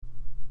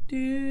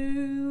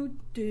do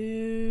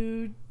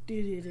do do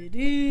do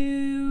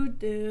do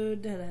do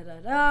da da da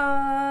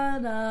da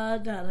da da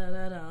da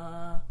da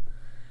da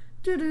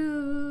do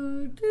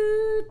do do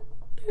do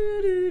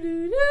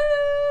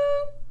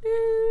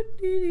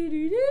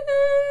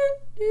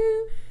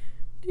do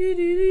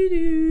do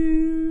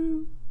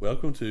do.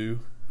 Welcome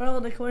to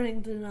World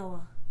According to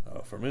Noah.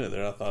 For a minute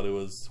there, I thought it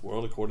was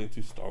World According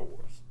to Star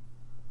Wars.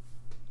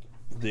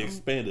 The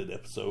expanded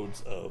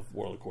episodes of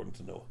World According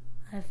to Noah.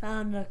 I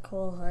found a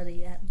cool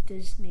hoodie at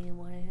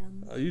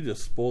Disneyland. You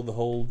just spoiled the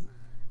whole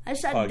I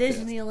said podcast.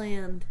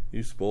 Disneyland.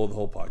 You spoiled the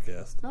whole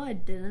podcast. No, I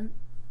didn't.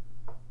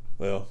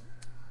 Well,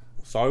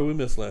 sorry we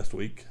missed last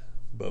week,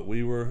 but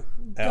we were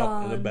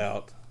out and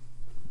about.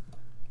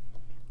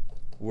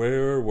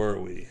 Where were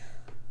we?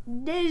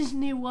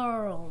 Disney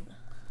World.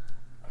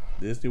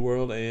 Disney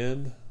World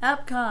and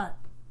Epcot.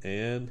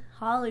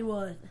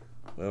 Hollywood.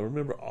 Well,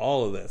 remember,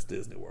 all of that's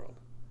Disney World.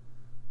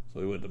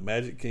 So we went to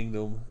Magic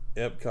Kingdom,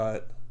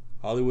 Epcot,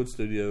 Hollywood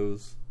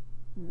Studios.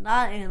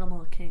 Not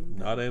Animal Kingdom.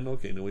 Not Animal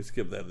Kingdom. We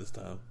skipped that this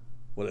time.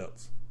 What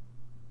else?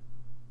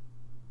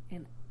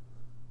 And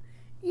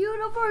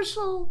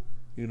Universal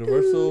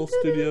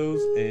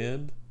Studios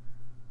and...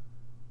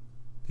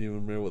 Do you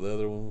remember what the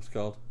other one was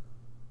called?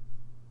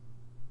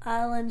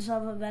 Islands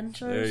of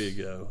Adventure. There you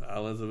go.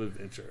 Islands of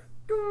Adventure.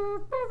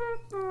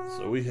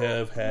 So we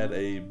have had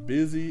a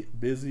busy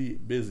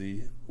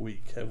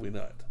week, have we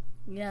not?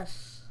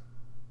 Yes.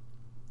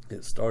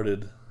 It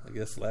started, I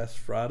guess, last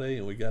Friday,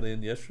 and we got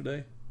in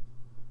yesterday.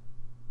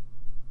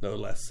 No,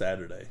 last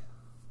Saturday.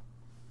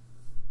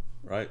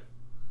 Right?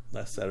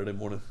 Last Saturday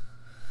morning.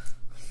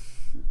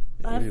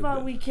 I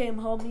thought we came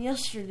home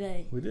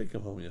yesterday. We did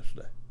come home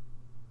yesterday.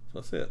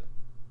 So that's it.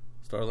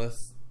 Started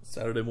last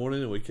Saturday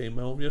morning, and we came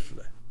home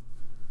yesterday.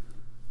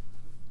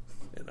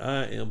 And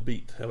I am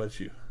beat. How about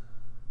you?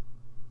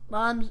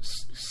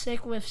 Mom's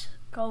sick with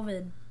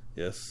COVID.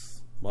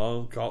 Yes,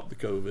 Mom caught the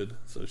COVID,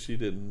 so she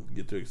didn't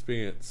get to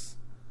experience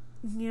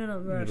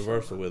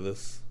Universal with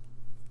us.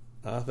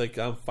 I think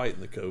I'm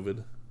fighting the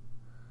COVID.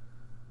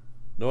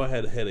 Noah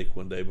had a headache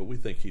one day, but we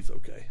think he's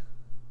okay.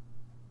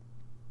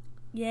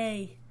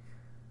 Yay.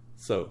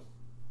 So,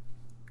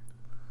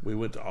 we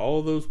went to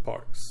all those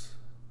parks.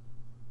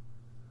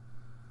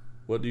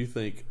 What do you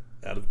think,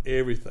 out of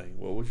everything,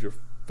 what was your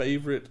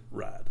favorite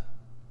ride?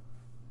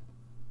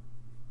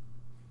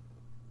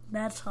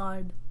 That's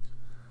hard.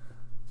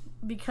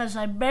 Because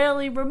I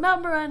barely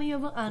remember any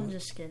of them. I'm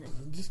just kidding.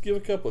 Just give a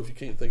couple if you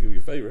can't think of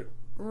your favorite.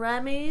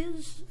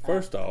 Remy's.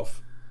 First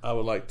off, I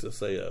would like to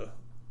say a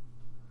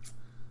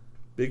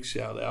big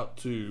shout out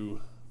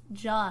to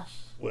Josh.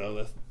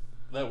 Well,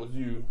 that was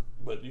you,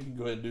 but you can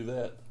go ahead and do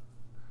that.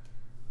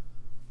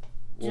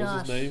 What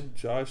was his name?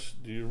 Josh?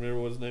 Do you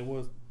remember what his name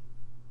was?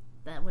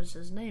 That was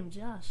his name,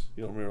 Josh.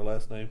 You don't remember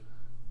last name?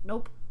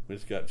 Nope. We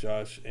just got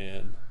Josh,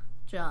 and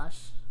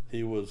Josh.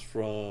 He was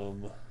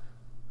from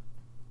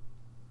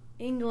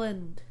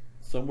England.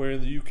 Somewhere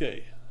in the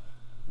UK.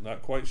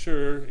 Not quite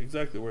sure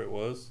exactly where it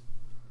was.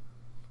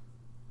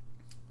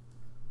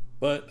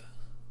 But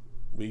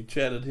we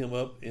chatted him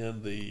up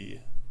in the...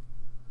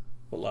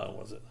 What line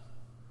was it?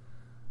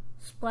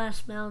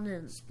 Splash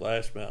Mountain.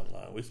 Splash Mountain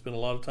line. We spent a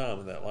lot of time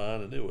in that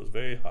line, and it was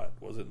very hot,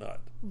 was it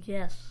not?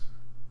 Yes.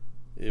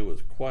 It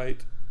was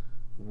quite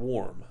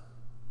warm.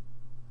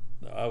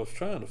 Now, I was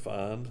trying to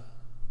find...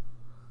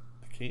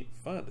 I can't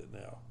find it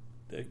now.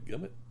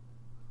 Dadgummit.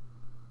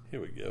 Here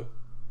we go.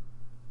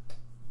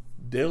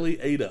 Deli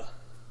Ada.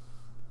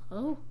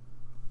 Oh.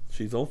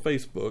 She's on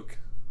Facebook.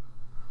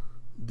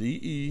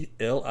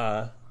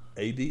 DELIADA.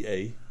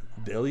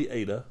 Deli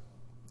Ada.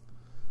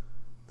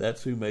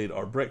 That's who made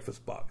our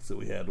breakfast box that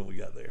we had when we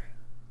got there.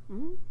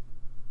 Mm-hmm.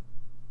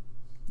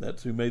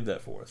 That's who made that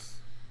for us.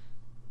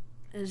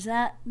 Is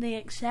that the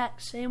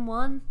exact same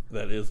one?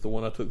 That is the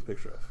one I took the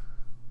picture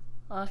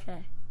of.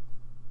 Okay.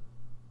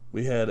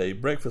 We had a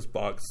breakfast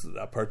box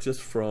that I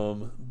purchased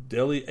from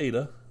Deli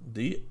Ada,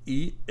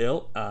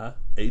 DELIADA.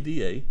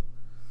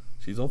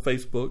 She's on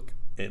Facebook,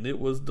 and it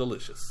was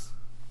delicious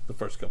the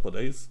first couple of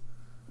days.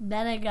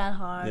 Then it got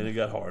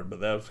hard.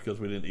 But that was because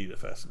we didn't eat it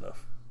fast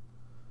enough.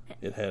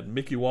 It had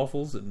Mickey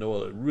waffles, and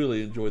Noah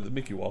really enjoyed the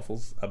Mickey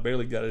waffles. I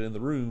barely got it in the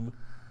room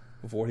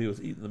before he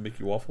was eating the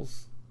Mickey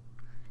waffles.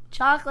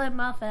 Chocolate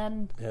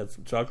muffin. It had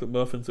some chocolate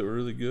muffins that were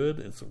really good,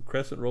 and some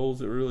crescent rolls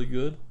that were really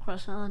good.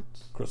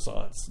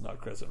 Croissants, not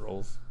crescent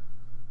rolls.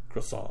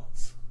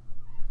 Croissants.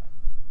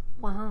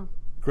 Wow.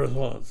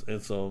 Croissants,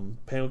 and some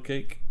pound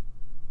cake,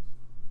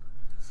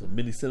 some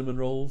mini cinnamon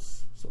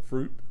rolls, some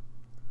fruit.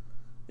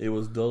 It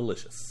was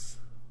delicious.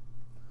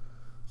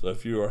 So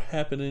if you are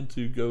happening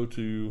to go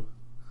to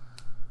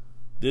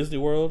Disney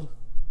World,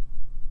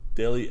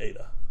 Deli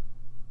Ada.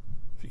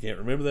 If you can't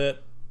remember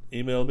that,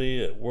 email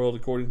me at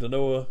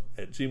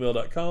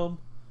worldaccordingtonoah@gmail.com.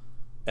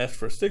 Ask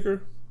for a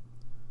sticker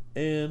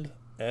and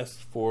ask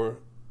for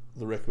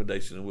the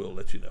recommendation, and we'll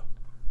let you know.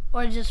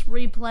 Or just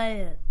replay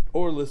it.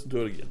 Or listen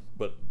to it again.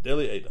 But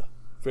Deli Ada,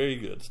 very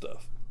good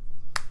stuff.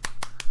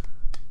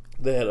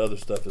 They had other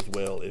stuff as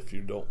well if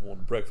you don't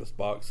want a breakfast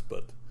box,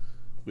 but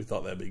we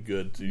thought that'd be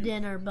good to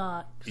Dinner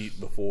box. eat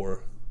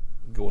before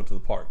going to the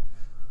park.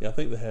 Yeah, I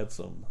think they had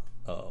some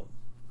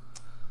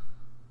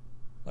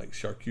like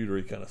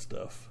charcuterie kind of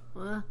stuff.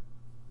 What?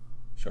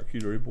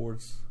 Charcuterie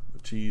boards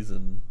with cheese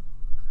and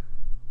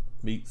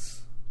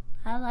meats.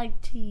 I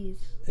like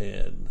cheese.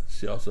 And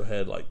she also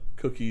had like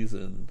cookies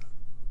and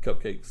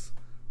cupcakes.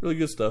 Really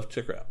good stuff.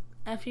 Check her out.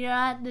 If you're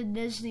at the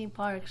Disney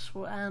parks,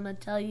 I'm going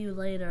to tell you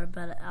later,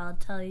 but I'll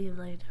tell you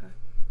later.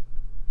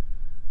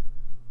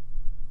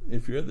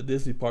 If you're at the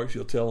Disney parks,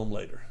 you'll tell them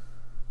later.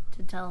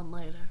 To tell them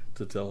later.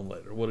 To tell them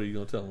later. What are you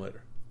going to tell them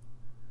later?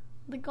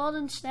 The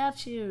golden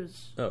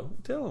statues. Oh,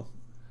 tell them.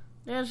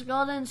 There's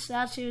golden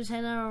statues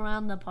hidden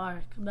around the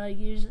park, but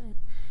usually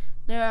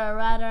they're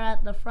rather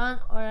at the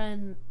front or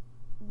in,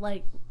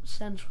 like,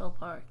 Central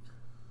Park.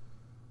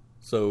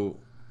 So,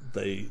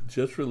 they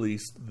just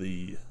released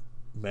the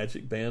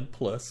Magic Band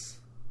Plus,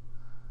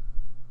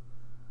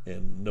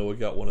 and Noah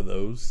got one of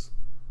those,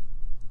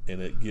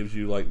 and it gives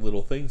you like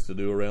little things to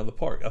do around the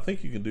park. I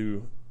think you can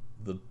do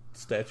the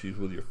statues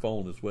with your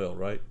phone as well,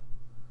 right?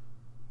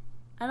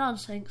 I don't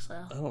think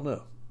so. I don't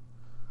know,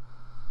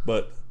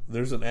 but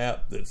there's an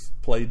app that's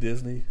Play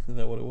Disney. Isn't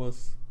that what it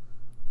was?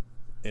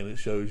 And it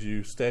shows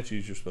you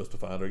statues you're supposed to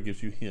find, or it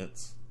gives you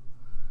hints.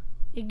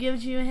 It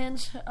gives you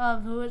hints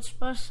of who it's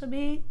supposed to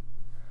be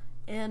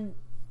and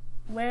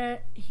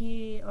where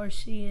he or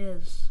she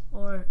is,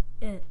 or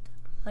it,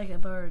 like a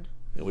bird.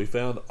 And we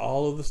found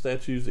all of the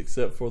statues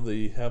except for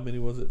the, how many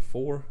was it?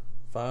 4?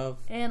 5?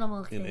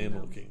 Animal Kingdom. In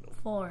Animal Kingdom.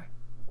 4.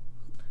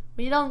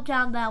 We don't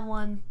count that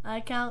one.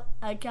 I count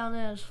it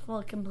as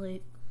full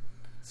complete.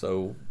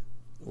 So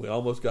we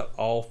almost got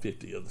all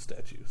 50 of the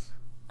statues.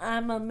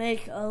 I'm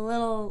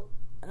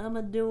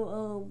gonna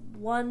do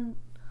one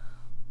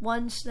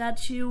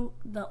statue,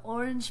 the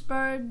orange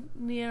bird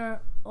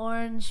near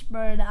Orange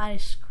Bird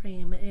Ice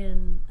Cream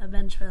in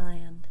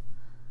Adventureland.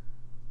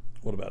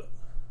 What about it?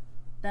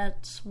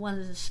 That's one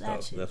of the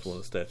statues. Oh, that's one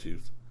of the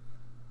statues.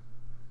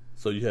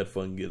 So you had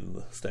fun getting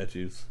the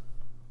statues.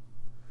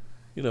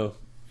 You know,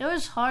 it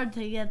was hard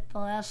to get the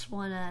last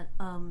one at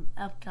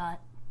Epcot.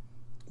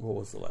 What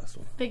was the last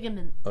one?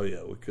 Figment. Oh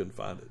yeah, we couldn't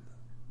find it.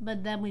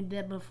 But then we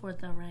did before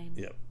the rain.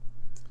 Yep.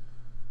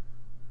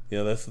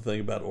 Yeah, that's the thing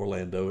about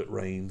Orlando. It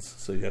rains,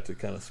 so you have to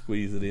kind of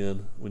squeeze it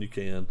in when you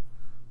can.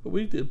 But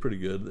we did pretty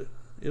good.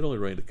 It only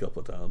rained a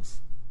couple of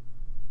times,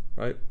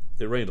 right?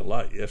 It rained a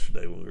lot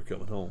yesterday when we were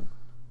coming home.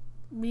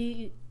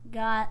 We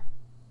got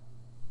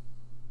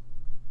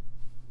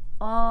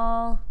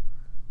all...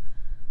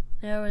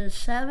 There was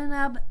 7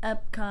 at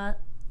Epcot,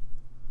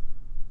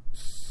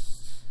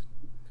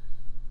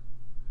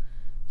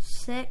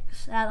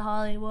 6 at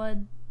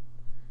Hollywood,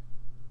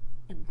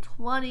 and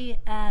 20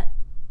 at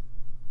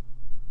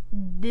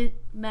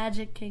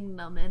Magic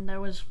Kingdom. And there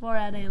was 4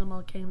 at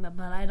Animal Kingdom,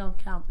 but I don't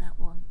count that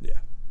one. Yeah.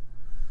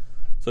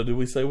 So did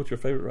we say what your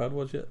favorite ride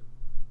was yet?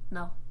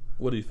 No.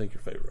 What do you think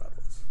your favorite ride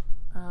was?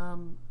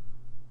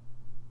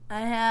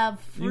 I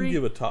have 3. You can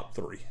give a top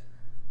 3.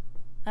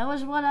 That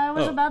was what I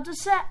was about to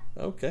say.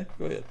 Okay,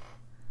 go ahead.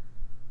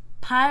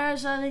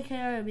 Pirates of the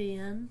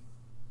Caribbean.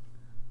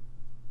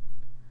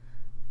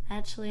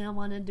 Actually, I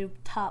want to do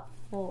top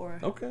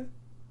 4. Okay.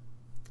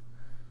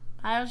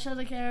 Pirates of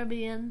the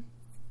Caribbean.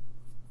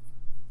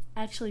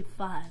 Actually,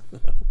 5.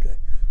 Okay.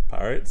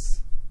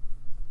 Pirates.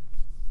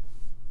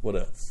 What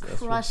else?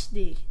 That's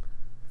Krusty.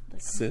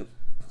 what's the name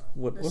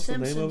of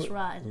Simpsons it?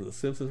 ride. The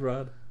Simpsons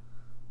ride.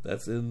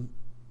 That's in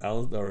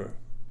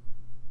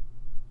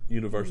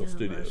Universal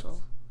Studios.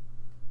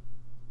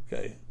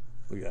 Okay,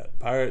 we got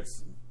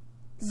Pirates.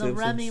 The Simpsons,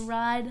 Remy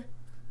ride.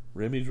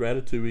 Remy's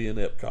Ratatouille in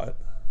Epcot.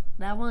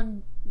 That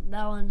one's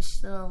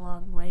still a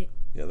long wait.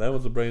 Yeah, that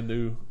was a brand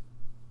new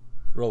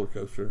roller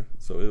coaster,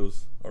 so it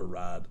was a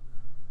ride.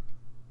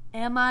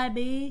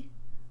 MIB.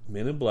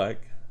 Men in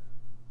Black.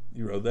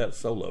 You rode that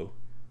solo.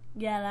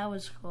 Yeah, that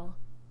was cool.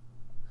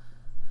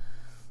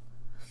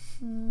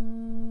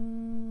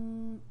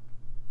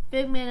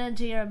 Figment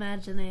into your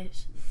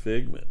imagination.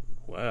 Figment.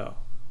 Wow.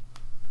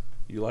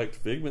 You liked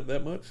Figment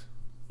that much?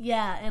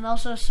 Yeah, and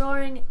also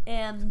Soaring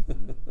and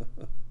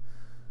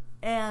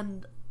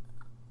the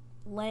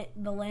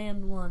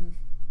Land one.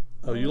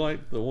 Oh, you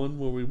liked the one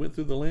where we went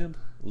through the land?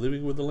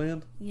 Living with the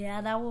Land?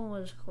 Yeah, that one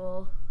was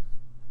cool.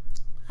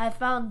 I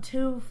found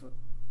two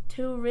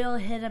real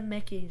hidden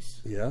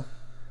Mickeys. Yeah.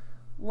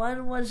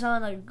 One was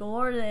on a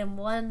gourd and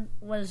one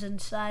was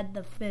inside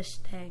the fish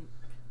tank.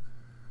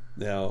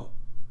 Now,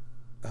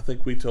 I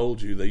think we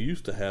told you they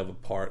used to have a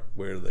part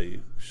where they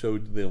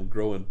showed them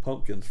growing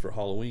pumpkins for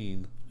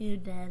Halloween. You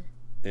did.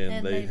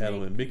 And they had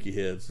them in Mickey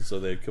heads, and so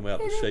they'd come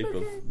out in the shape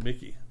of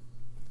Mickey.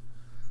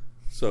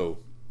 So,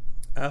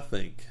 I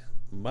think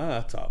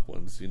my top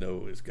ones,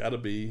 it's got to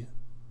be...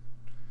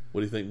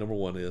 What do you think number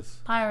 1 is?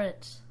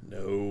 Pirates.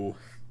 No.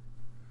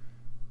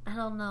 I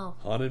don't know.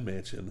 Haunted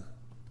Mansion.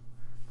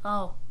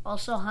 Oh,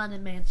 also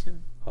Haunted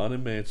Mansion.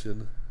 Haunted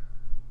Mansion.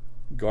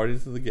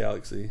 Guardians of the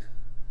Galaxy.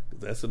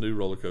 That's a new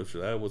roller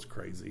coaster. That was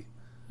crazy.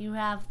 You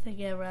have to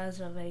get a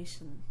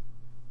reservation.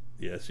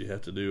 Yes, you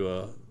have to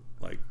do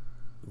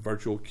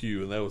virtual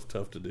queue, and that was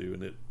tough to do,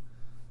 and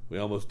we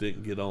almost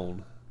didn't get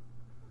on.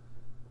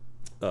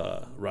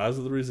 Rise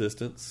of the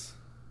Resistance.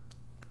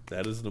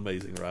 That is an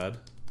amazing ride.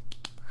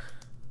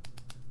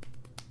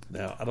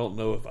 Now, I don't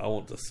know if I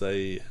want to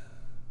say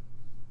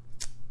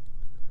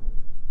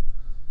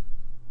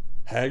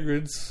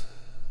Hagrid's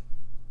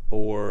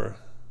or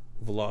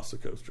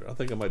Velocicoaster. I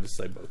think I might just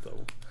say both of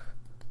them.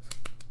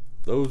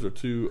 Those are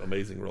two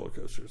amazing roller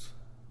coasters.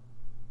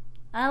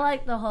 I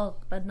like the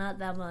Hulk, but not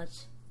that much.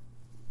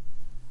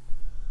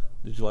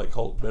 Did you like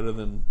Hulk better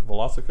than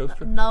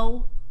Velocicoaster?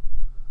 No.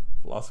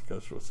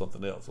 Velocicoaster was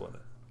something else, wasn't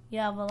it?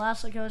 Yeah,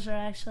 Velocicoaster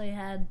actually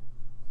had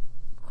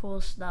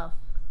cool stuff.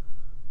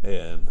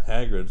 And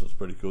Hagrid's was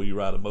pretty cool. You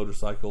ride a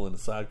motorcycle in a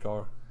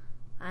sidecar.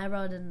 I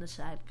rode in the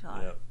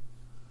sidecar. Yep.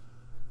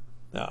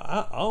 Now,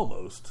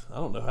 I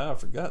don't know how I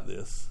forgot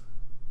this.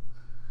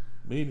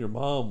 Me and your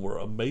mom were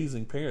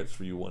amazing parents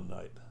for you one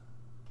night.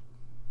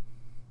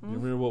 You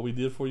remember what we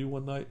did for you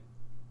one night?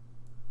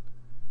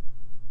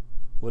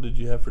 What did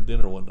you have for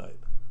dinner one night?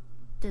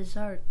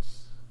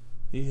 Desserts.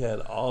 He had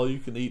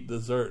all-you-can-eat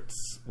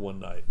desserts one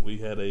night. We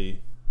had a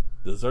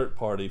dessert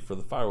party for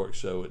the fireworks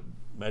show at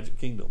Magic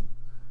Kingdom.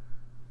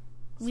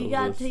 We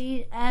got to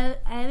eat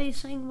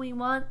anything we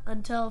want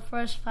until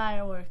first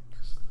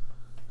fireworks.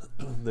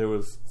 There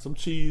was some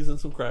cheese and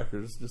some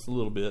crackers, just a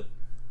little bit.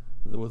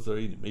 Was there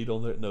any meat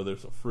on there? No,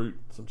 there's some fruit,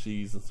 some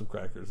cheese, and some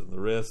crackers, and the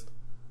rest,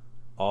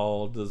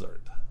 all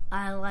dessert.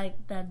 I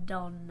like the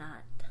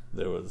donut.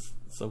 There was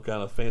some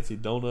kind of fancy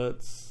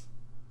donuts.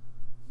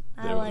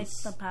 I like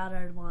the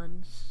powdered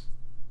ones.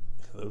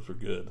 Those were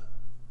good.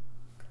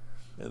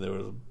 And there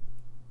was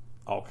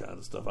all kinds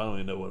of stuff. I don't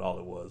even know what all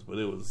it was, but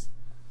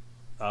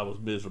I was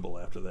miserable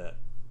after that.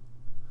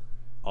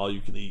 All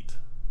you can eat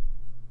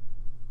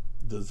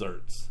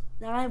desserts.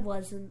 No, I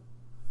wasn't.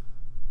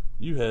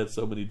 You had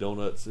so many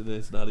donuts, and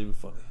it's not even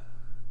funny.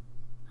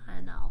 I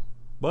know.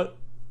 But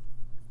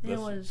it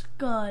was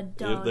good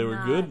donuts. They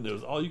were good, and it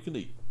was all you can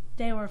eat.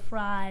 They were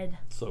fried.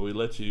 So we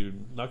let you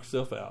knock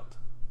yourself out.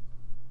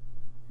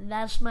 And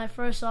that's my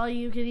first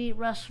all-you-can-eat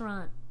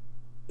restaurant.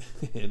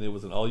 And it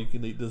was an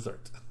all-you-can-eat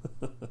dessert.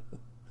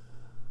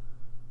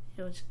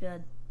 It was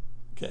good.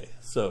 Okay,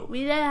 so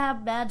we didn't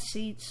have bad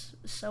seats,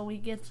 so we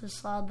get to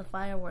saw the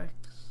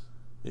fireworks.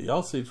 Yeah,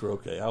 y'all seats were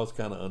okay. I was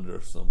kind of under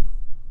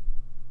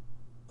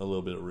a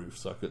little bit of roof,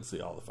 so I couldn't see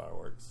all the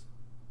fireworks.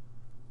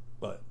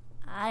 But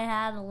I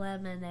had a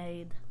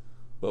lemonade.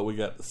 But we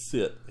got to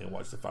sit and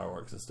watch the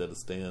fireworks instead of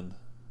stand.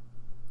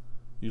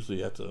 Usually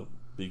you have to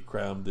be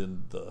crammed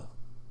in the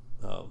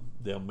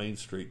down Main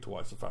Street to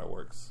watch the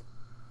fireworks.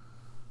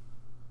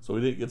 So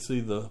we didn't get to see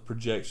the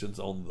projections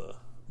on the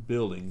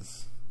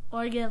buildings.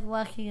 Or get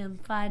lucky and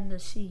find a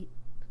seat.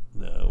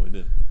 No, we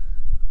didn't.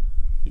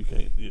 You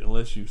can't,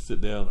 unless you sit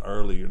down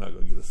early, you're not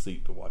going to get a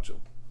seat to watch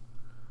them.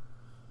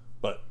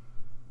 But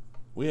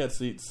we had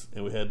seats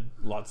and we had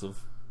lots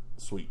of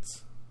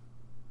sweets.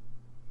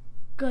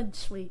 Good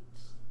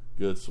sweets.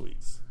 Good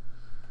sweets.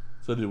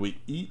 So did we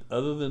eat,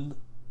 other than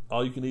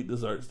all you can eat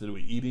desserts, did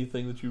we eat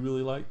anything that you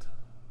really liked?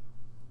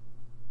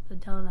 The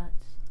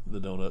donuts.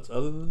 The donuts,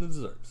 other than the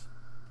desserts.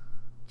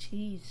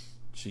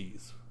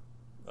 Cheese.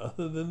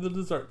 Other than the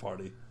dessert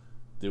party,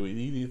 did we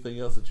eat anything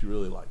else that you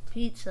really liked?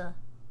 Pizza.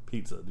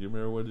 Do you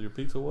remember where your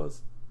pizza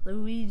was?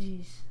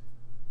 Luigi's.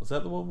 Was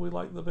that the one we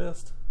liked the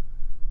best?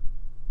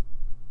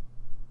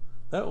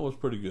 That one was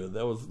pretty good.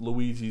 That was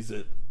Luigi's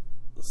at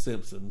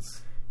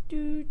Simpsons.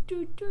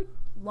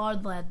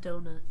 Lard Lad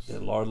Donuts.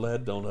 And Lard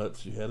Lad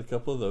Donuts. You had a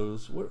couple of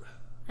those.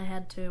 I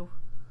had two.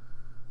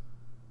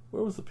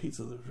 Where was the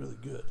pizza that was really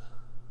good?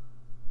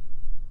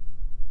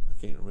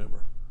 I can't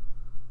remember.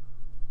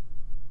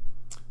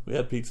 We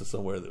had pizza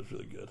somewhere that was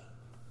really good.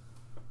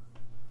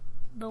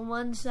 The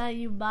ones that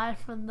you buy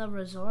from the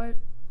resort?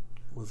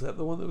 Was that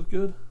the one that was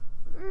good?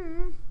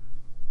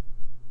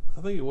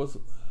 I think it was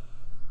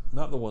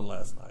not the one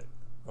last night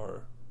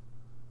or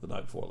the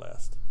night before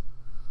last.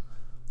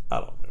 I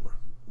don't remember.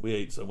 We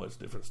ate so much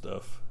different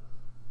stuff.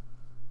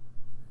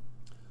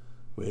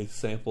 We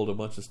sampled a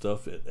bunch of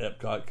stuff at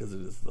Epcot because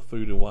it is the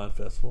Food and Wine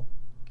Festival.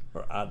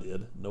 Or I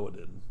did. No, I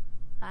didn't.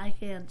 I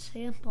can't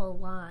sample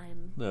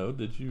wine. No,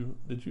 did you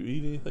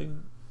eat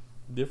anything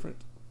different?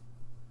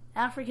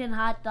 African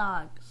hot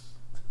dogs.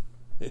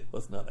 It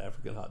was not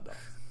African hot dogs.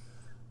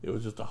 It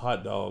was just a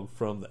hot dog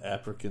from the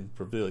African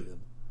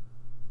Pavilion.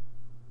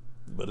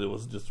 But it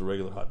was just a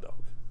regular hot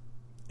dog.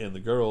 And the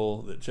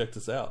girl that checked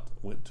us out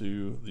went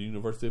to the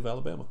University of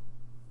Alabama.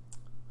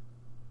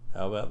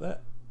 How about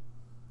that?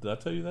 Did I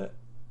tell you that?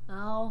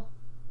 No.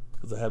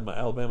 Because I had my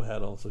Alabama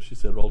hat on, so she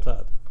said roll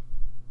tide.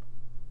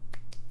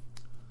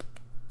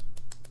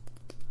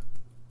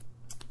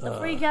 The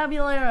Three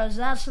Caballeros,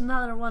 that's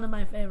another one of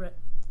my favorite.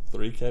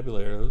 Three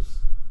Caballeros.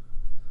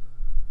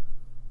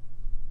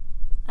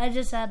 I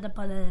just had to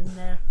put it in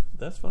there.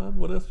 That's fine.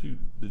 What else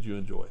did you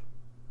enjoy?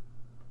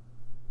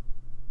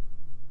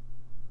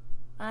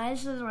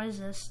 Rise of the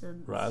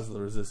Resistance. Rise of the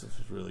Resistance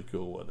was really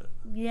cool, wasn't it?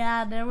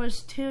 Yeah, there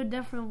was two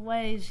different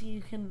ways you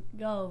can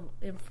go.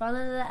 In front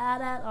of the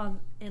AT-AT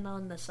and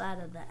on the side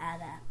of the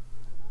AT-AT.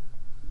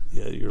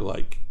 Yeah, you're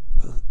like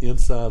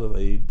inside of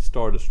a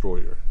Star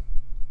Destroyer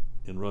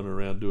and running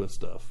around doing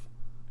stuff.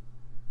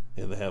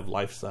 And they have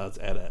life-size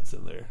AT-ATs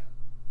in there.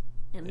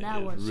 And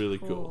that was really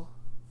cool.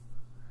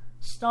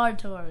 Star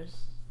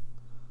Tours.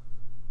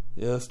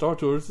 Yeah, Star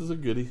Tours is a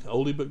goodie.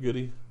 Oldie but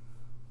goodie.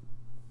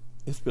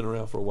 It's been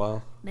around for a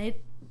while.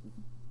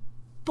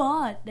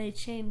 But they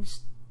changed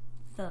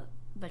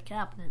the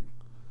captain.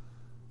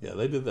 Yeah,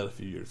 they did that a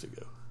few years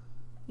ago.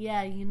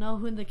 Yeah, you know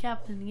who the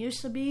captain used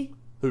to be?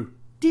 Who?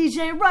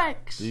 DJ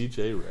Rex.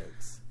 DJ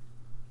Rex.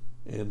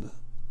 And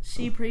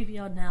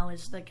C-3PO now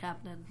is the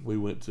captain. we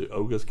went to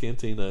Oga's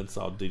Cantina and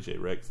saw DJ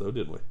Rex, though,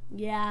 didn't we?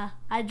 Yeah,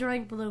 I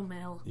drank blue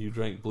milk. You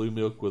drank blue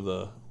milk with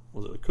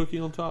was it a cookie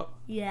on top?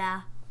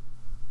 Yeah.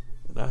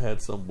 And I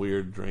had some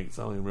weird drinks.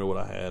 I don't even remember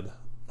what I had.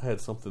 I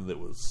had something that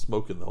was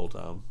smoking the whole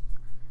time.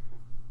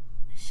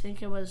 I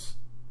think it was...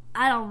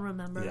 I don't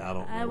remember. Yeah, I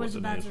don't remember I was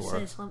what the about names to were.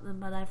 say something,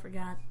 but I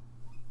forgot.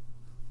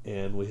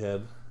 And we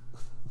had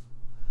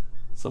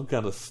some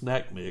kind of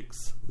snack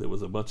mix that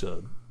was a bunch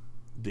of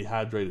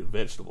dehydrated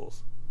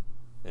vegetables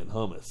and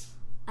hummus.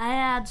 I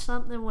had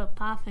something with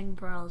popping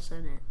pearls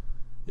in it.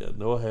 Yeah,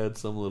 Noah had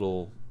some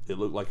little... It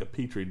looked like a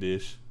Petri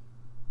dish.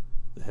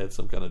 It had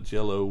some kind of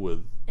Jell-O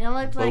with It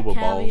looked like boba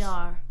balls.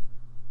 caviar.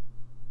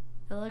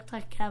 It looked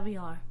like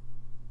caviar.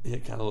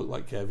 It kind of looked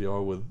like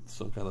caviar with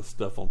some kind of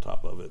stuff on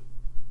top of it.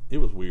 It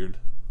was weird.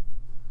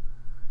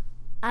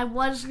 I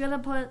was gonna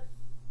put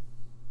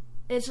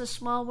It's a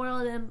Small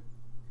World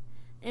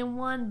in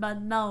one,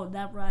 but no,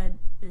 that ride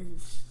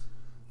is...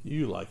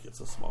 You like It's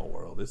a Small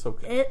World. It's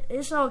okay.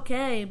 It's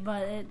okay,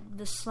 but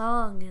the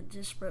song, it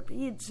just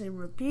repeats and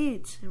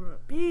repeats and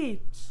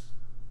repeats.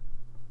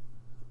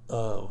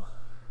 Oh.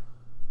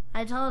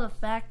 I told a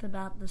fact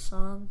about the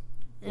song.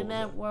 It What was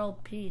meant that?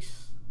 world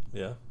peace.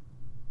 Yeah.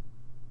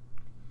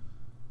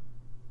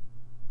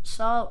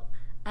 So,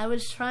 I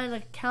was trying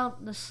to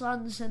count the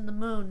suns and the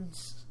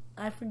moons.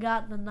 I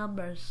forgot the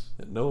numbers.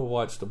 And Noah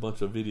watched a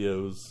bunch of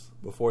videos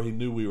before he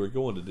knew we were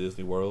going to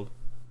Disney World.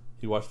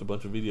 He watched a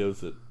bunch of videos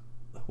that...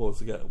 What's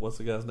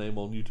the guy's name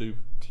on YouTube?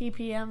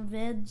 TPM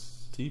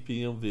vids,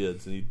 TPM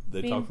Vids. And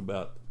they talk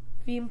about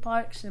theme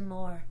parks, and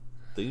more.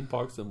 theme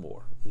parks and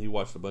more. And he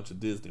watched a bunch of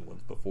Disney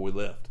ones before we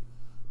left,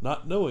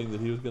 not knowing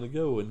that he was going to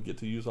go and get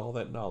to use all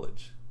that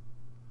knowledge.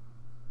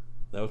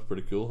 That was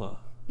pretty cool, huh?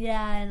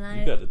 Yeah, and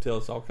You got to tell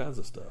us all kinds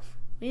of stuff.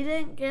 we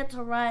didn't get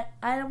to ride.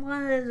 I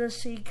wanted to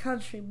see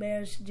Country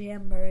Bears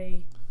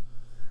Jamboree.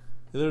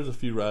 And there's a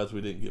few rides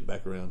we didn't get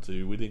back around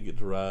to. We didn't get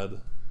to ride.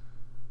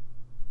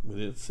 We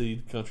didn't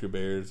see Country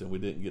Bears, and we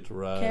didn't get to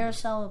ride.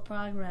 Carousel of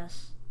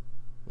Progress.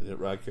 We didn't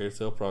ride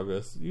Carousel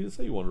Progress. You didn't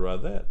say you wanted to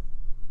ride that.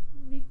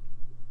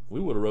 We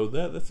would have rode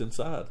that. That's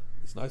inside.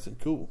 It's nice and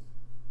cool.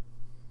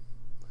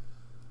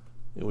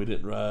 And we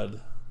didn't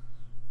ride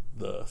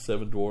the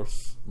Seven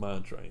Dwarfs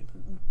Mine Train.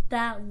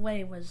 That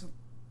way was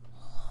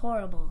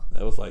horrible.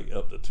 That was like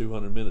up to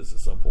 200 minutes at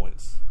some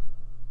points.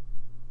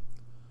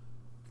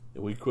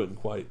 And we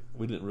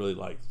didn't really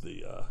like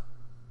the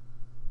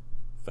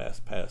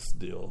Fast Pass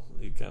deal.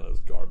 It kind of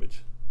was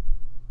garbage.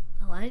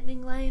 The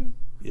Lightning Lane?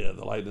 Yeah,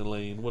 the Lightning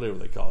Lane, whatever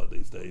they call it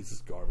these days,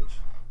 is garbage.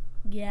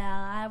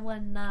 Yeah, I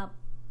would not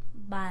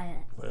buy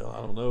it. Well,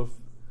 I don't know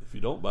if you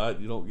don't buy it,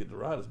 you don't get to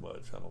ride as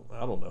much. I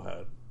don't know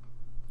how.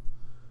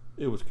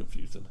 It was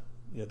confusing.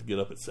 You have to get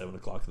up at 7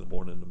 o'clock in the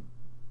morning to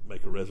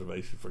make a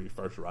reservation for your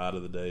first ride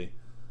of the day.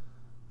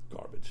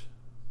 Garbage.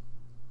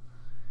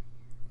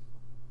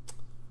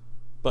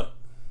 But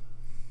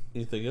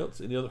anything else?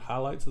 Any other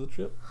highlights of the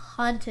trip?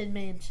 Haunted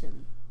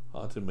Mansion.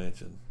 Haunted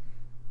Mansion.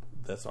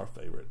 That's our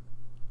favorite.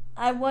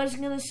 I was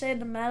going to say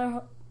the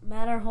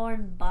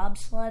Matterhorn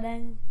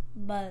bobsledding,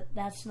 but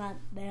that's not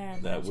there.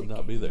 That would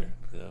not be there.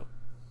 Yeah.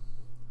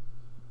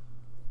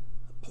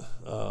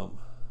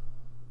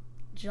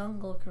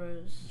 Jungle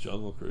Cruise.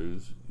 Jungle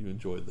Cruise. You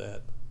enjoyed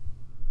that.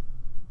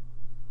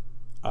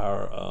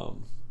 Our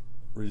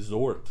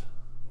resort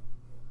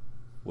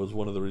was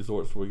one of the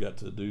resorts where we got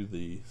to do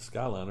the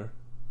Skyliner.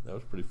 That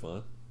was pretty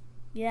fun.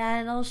 Yeah,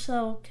 and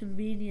also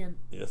convenient.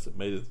 Yes, it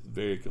made it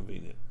very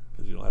convenient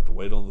because you don't have to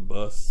wait on the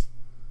bus.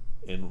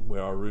 And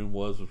where our room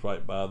was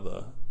right by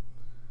the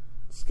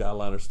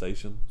Skyliner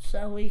station.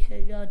 So we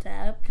could go to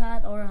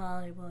Epcot or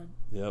Hollywood.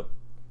 Yep,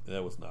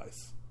 that was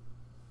nice.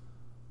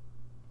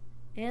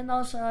 And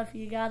also, if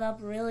you got up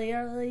really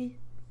early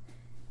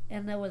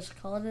and it was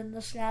cold in the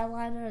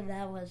Skyliner,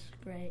 that was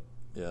great.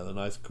 Yeah, the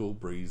nice cool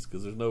breeze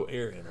because there's no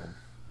air in them.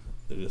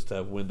 They just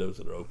have windows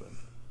that are open.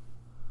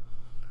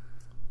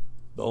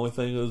 The only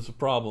thing that was a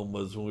problem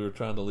was when we were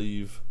trying to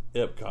leave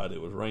Epcot,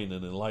 it was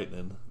raining and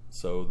lightning,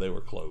 so they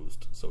were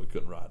closed, so we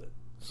couldn't ride it.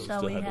 So we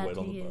still had to wait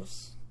on the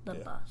bus. The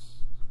Yeah.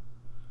 bus.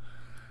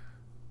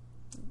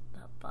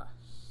 The bus.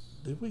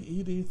 Did we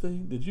eat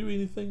anything? Did you eat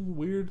anything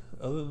weird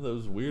other than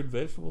those weird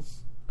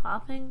vegetables?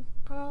 Popping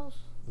pearls?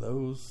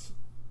 Those.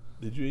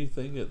 Did you eat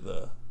anything at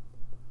the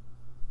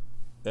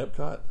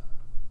Epcot?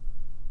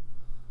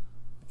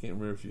 I can't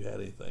remember if you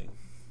had anything.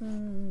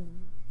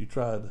 You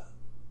tried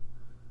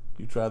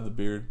the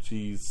beer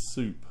cheese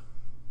soup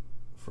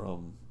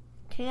from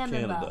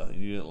Canada,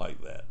 and you didn't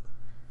like that.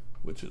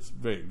 which is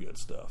very good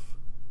stuff.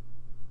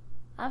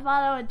 I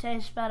thought it would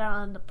taste better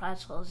on the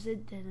pretzels.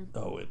 It didn't.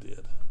 Oh, it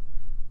did.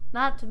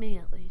 Not to me,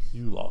 at least.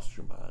 You lost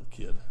your mind,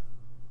 kid.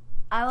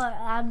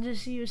 I'm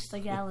just used to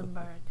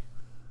Gallenberg.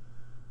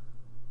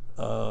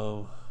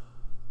 I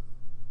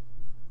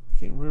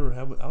can't remember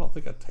how much. I don't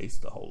think I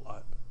tasted a whole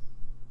lot.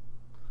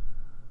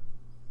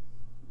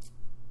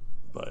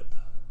 But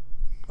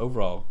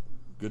overall,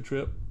 good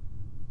trip.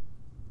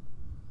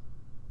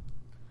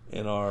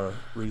 And our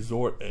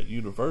resort at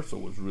Universal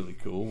was really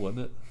cool,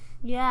 wasn't it?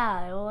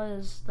 Yeah, it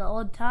was the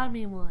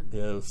old-timey one.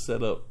 Yeah, it was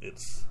set up.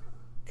 It's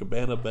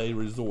Cabana Bay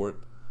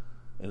Resort,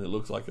 and it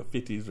looks like a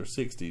 50s or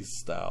 60s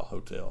style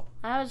hotel.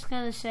 I was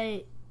going to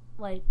say,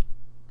 like,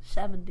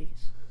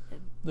 70s.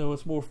 No,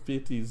 it's more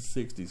 50s,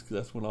 60s, because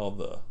that's when all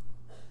the,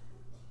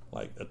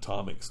 like,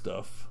 atomic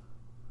stuff.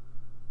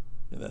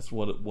 And that's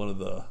one of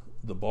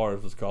the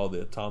bars was called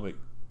the Atomic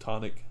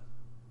Tonic.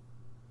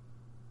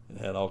 It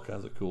had all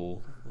kinds of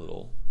cool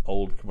little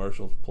old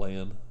commercials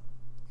playing.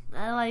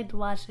 I liked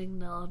watching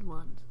the old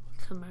ones,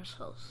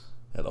 commercials.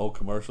 Had old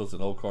commercials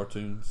and old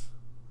cartoons.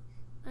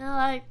 I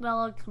liked the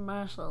old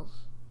commercials.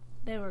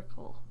 They were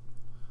cool.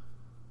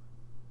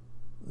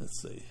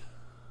 Let's see.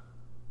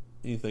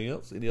 Anything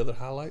else? Any other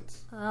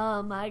highlights?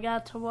 I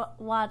got to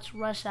watch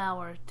Rush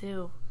Hour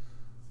 2.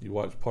 You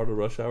watched part of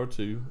Rush Hour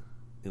 2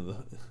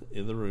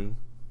 in the room.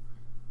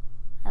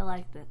 I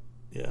liked it.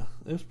 Yeah,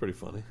 it was pretty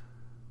funny.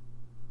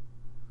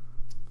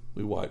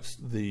 We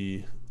watched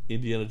the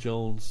Indiana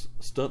Jones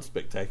Stunt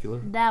Spectacular.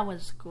 That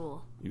was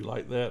cool. You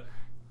like that?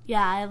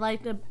 Yeah, I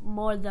liked it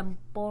more than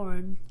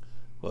Bourne.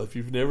 Well, if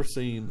you've never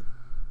seen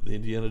the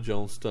Indiana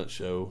Jones Stunt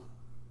Show,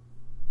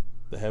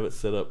 they have it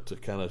set up to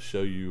kind of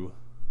show you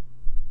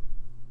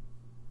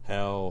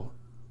how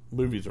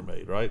movies are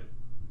made, right?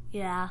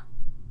 Yeah.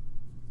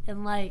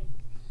 And, like,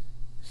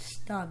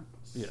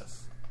 stunts.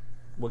 Yes.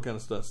 What kind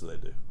of stunts do they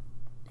do?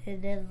 They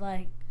did,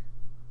 like,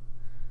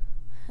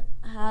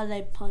 how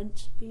they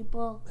punch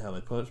people. How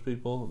they punch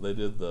people. They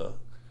did the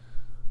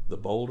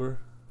boulder.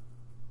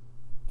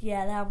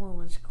 Yeah, that one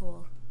was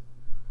cool.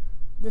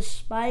 The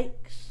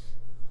spikes.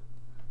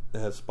 They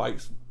had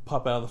spikes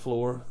pop out of the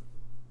floor.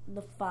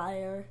 The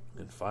fire.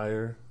 And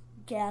fire.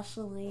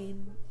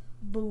 Gasoline.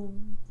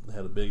 Boom. They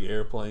had a big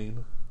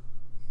airplane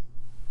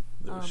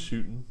that was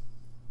shooting.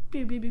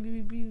 Pew, pew, pew,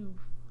 pew, pew.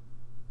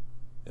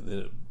 And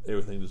then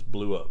everything just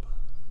blew up.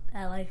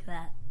 I like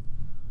that.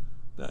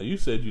 Now, you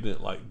said you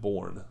didn't like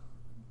Bourne.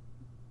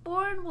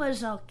 Bourne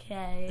was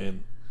okay.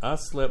 And I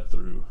slept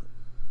through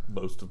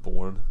most of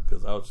Bourne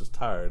because I was just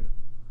tired.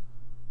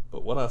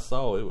 But what I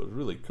saw, it was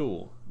really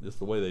cool, just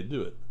the way they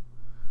do it.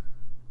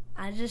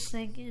 I just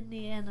think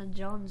Indiana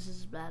Jones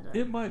is better.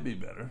 It might be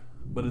better,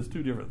 but it's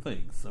two different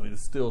things. I mean,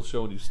 it's still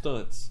showing you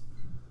stunts.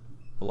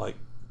 But, like,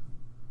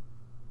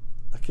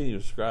 I can't even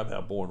describe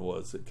how Bourne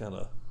was. It kind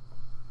of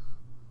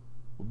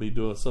would be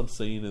doing some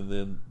scene and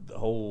then the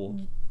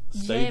whole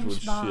stage James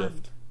would Bond.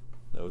 shift.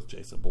 That was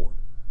Jason Bourne.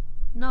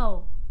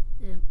 No.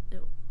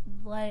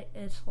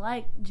 It's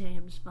like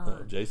James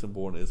Bond. Jason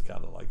Bourne is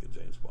kind of like a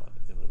James Bond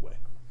in a way.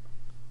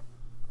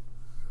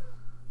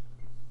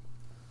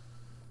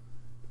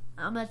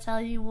 I'm going to tell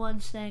you one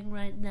thing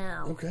right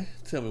now. Okay,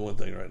 tell me one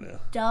thing right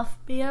now. Duff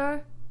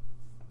Beer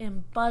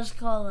and Buzz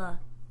Cola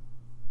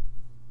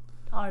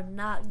are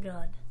not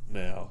good.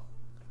 Now,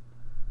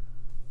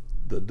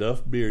 the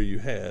Duff beer you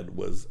had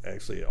was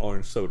actually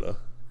orange soda.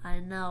 I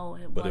know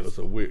it was. But it was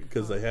a weird,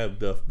 because they have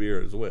Duff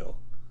beer as well.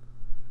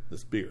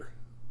 This beer.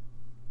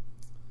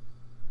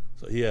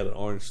 So he had an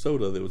orange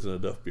soda that was in a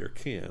Duff beer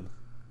can.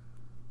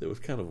 That was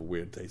kind of a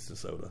weird tasting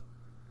soda.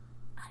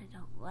 I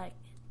don't like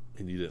it.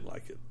 And you didn't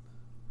like it.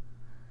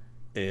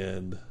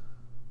 And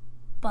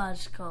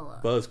Buzz Cola.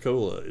 Buzz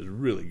Cola is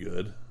really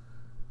good.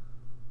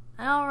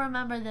 I don't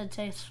remember the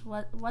taste.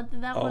 What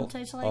did that one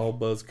taste like? All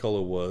Buzz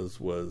Cola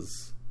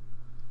was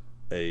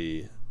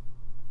a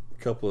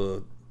couple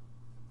of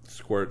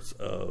squirts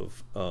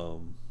of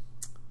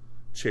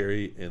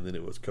cherry, and then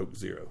it was Coke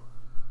Zero.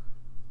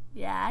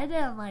 Yeah, I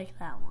didn't like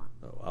that one.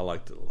 Oh, I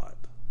liked it a lot.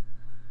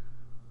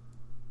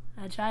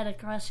 I tried a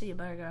Krusty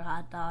Burger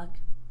hot dog.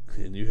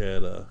 And you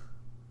had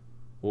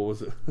what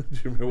was it? Do you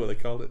remember what they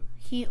called it?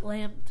 Heat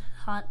lamp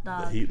hot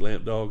dog. The heat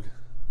lamp dog.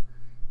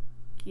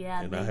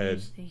 Yeah, and they I had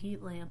used the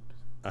heat lamp.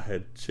 I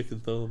had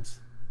chicken thumbs.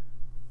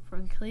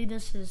 From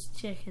Cletus's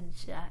Chicken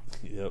Shack.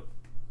 Yep.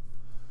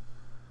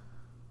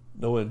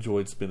 Noah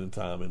enjoyed spending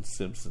time in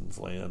Simpsons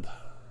Land.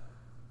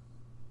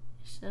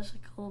 It's just a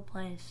cool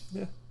place.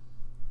 Yeah.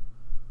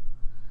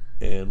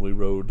 And we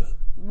rode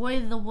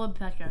Woody the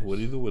Woodpecker.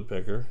 Woody the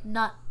Woodpecker.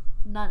 Nut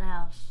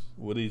House.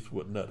 Woody's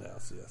Nut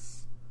House,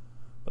 yes.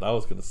 But I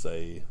was going to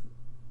say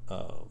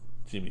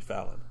Jimmy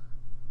Fallon.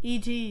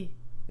 E.T.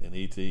 And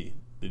E.T.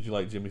 Did you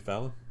like Jimmy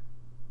Fallon?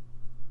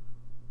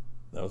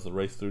 That was the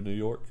race through New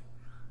York?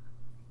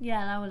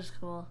 Yeah, that was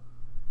cool.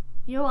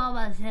 You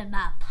almost hit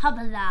my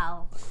papa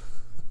now.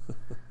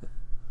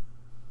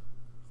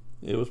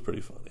 It was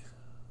pretty funny.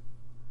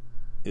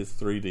 It's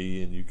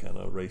 3D and you kind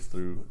of race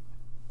through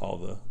all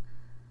the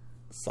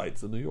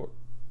sights of New York.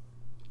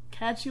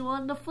 Catch you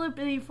on the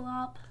flippity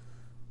flop.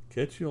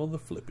 Catch you on the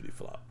flippity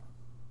flop.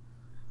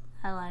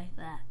 I like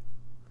that.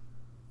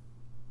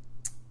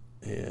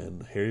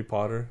 And Harry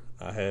Potter,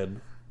 I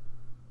had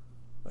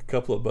a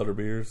couple of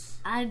butterbeers.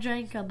 I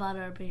drank a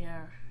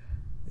butterbeer.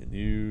 And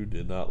you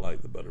did not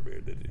like the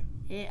butterbeer, did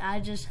you?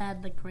 I just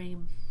had the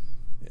cream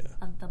Yeah.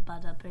 of the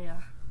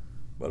butterbeer.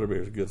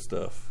 Butterbeer is good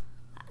stuff.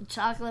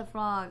 Chocolate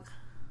frog.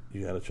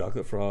 You had a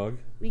chocolate frog.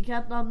 We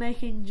kept on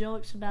making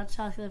jokes about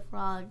chocolate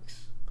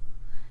frogs.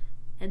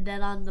 And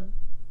then on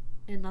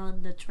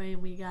the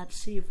train we got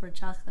C for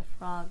chocolate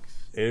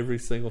frogs. Every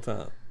single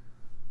time.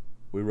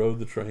 We rode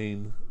the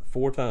train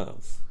 4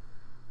 times.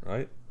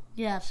 Right?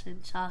 Yes,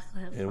 in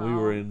chocolate And frog. we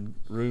were in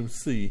room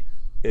C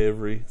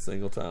every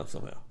single time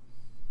somehow.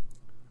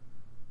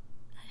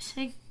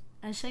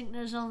 I think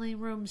there's only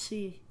room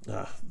C.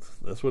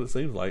 That's what it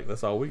seems like.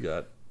 That's all we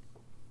got.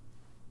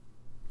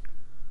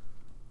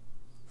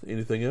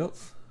 Anything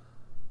else?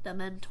 The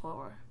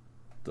Mentor.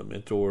 The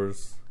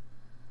Mentors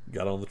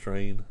got on the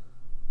train.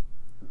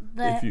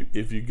 The,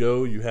 If you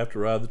go, you have to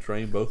ride the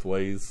train both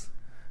ways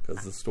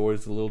because the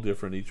story's a little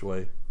different each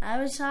way. I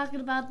was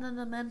talking about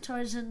the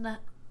Mentors in the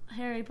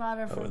Harry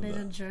Potter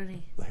Forbidden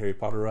Journey. The Harry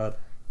Potter ride.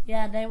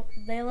 Yeah,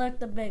 they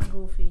looked a bit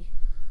goofy.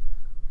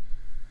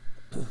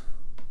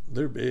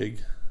 They're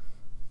big.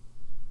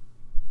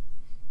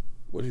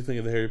 What do you think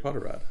of the Harry Potter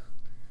ride?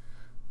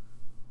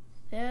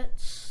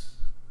 It's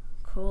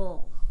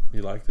cool.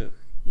 You liked it?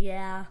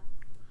 Yeah,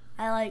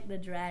 I like the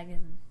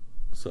dragon.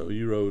 So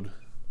you rode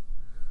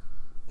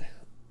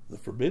the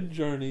Forbidden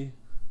Journey,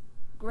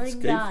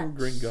 Escape from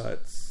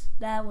Gringotts.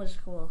 That was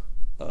cool.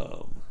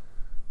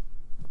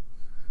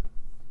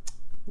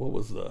 What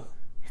was the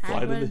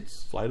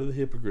Hagrid's. Flight of the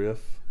Hippogriff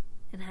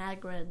And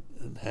Hagrid.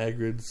 and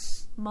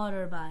Hagrid's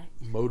Motorbike.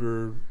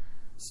 motor?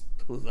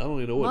 I don't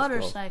even know what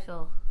it's called.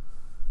 Motorcycle.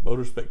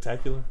 Motor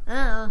Spectacular.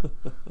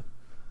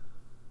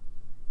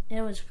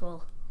 It was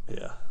cool.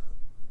 Yeah,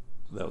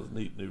 that was a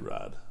neat new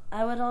ride.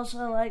 I would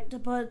also like to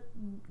put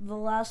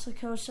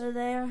Velocicoaster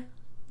there.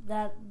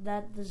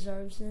 That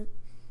deserves it.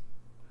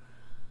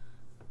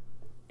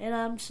 And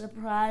I'm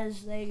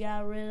surprised they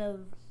got rid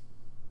of...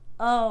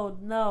 Oh,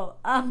 no.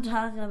 I'm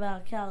talking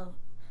about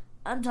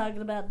I'm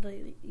talking about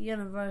the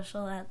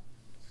Universal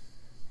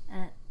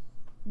at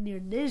near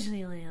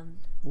Disneyland.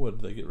 What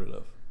did they get rid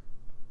of?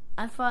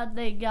 I thought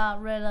they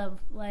got rid of,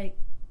 like,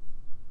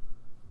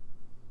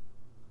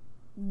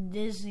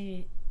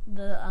 Disney,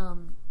 the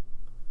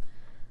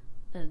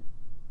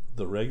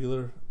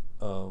regular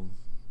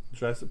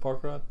Jurassic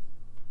Park ride?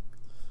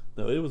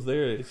 No, it was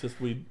there. It's just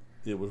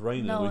it was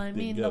raining. no, we I didn't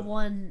mean go.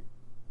 the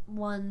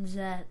ones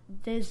at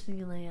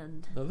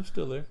Disneyland. No, they're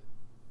still there.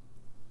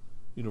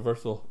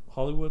 Universal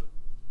Hollywood.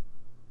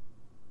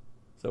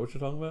 Is that what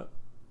you're talking about?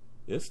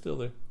 It's still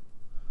there.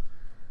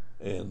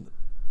 And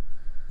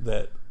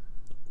that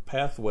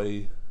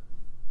pathway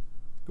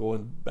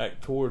going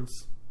back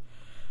towards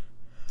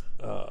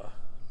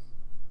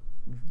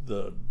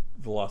the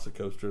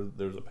Velocicoaster,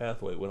 there's a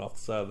pathway that went off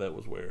the side. That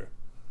was where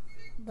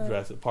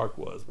Jurassic Park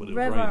was, but it was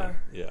river. raining.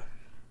 Yeah.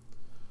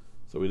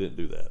 So we didn't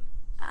do that.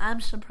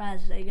 I'm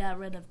surprised they got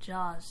rid of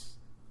Jaws.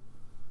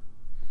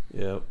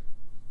 Yeah.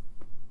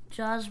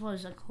 Jaws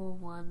was a cool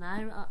one.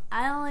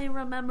 I only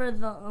remember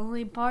the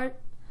only part,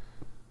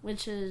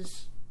 which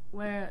is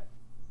where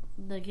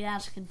the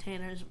gas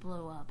containers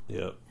blew up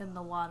Yep. in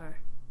the water.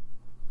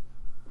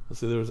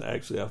 See, I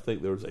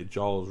think there was a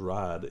Jaws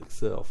ride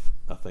itself,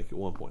 I think, at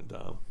one point in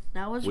time.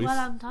 That was what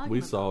I'm talking We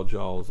about. saw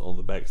Jaws on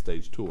the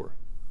backstage tour.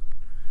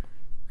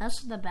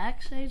 That's the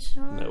backstage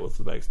tour? And that was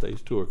the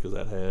backstage tour because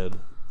that had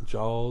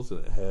Jaws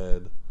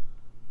and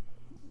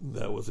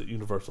that was at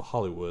Universal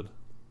Hollywood.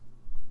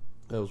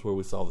 That was where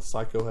we saw the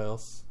Psycho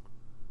House.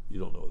 You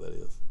don't know what that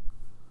is.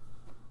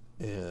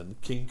 And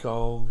King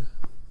Kong.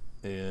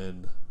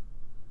 And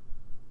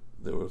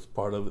there was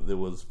part of it that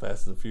was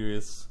Fast and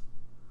Furious.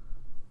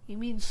 You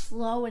mean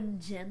Slow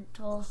and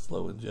Gentle?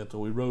 Slow and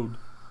Gentle. We rode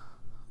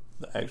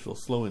the actual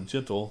Slow and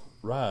Gentle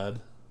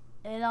ride.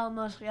 It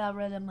almost got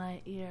rid of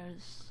my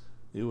ears.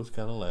 It was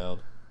kind of loud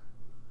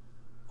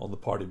on the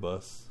party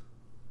bus.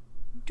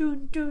 Doo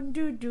doo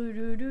doo doo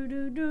doo doo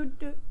doo doo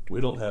doo. We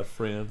don't have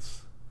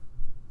friends.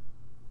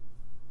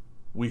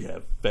 We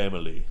have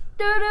family.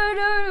 Doo doo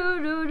doo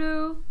doo doo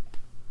doo.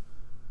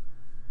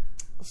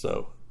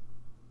 So,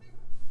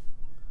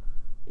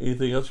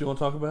 anything else you want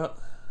to talk about?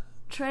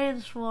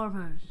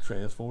 Transformers.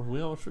 Transformers.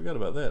 We almost forgot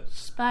about that.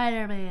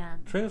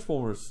 Spider-Man.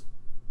 Transformers.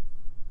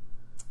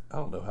 I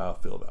don't know how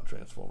I feel about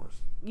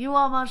Transformers. You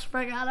almost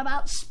forgot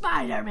about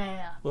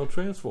Spider-Man. Well,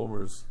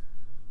 Transformers,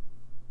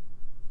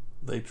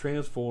 they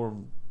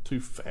transform too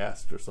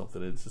fast or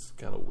something. It's just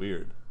kind of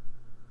weird.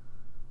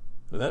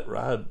 And that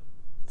ride,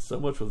 so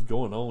much was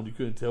going on, you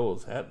couldn't tell what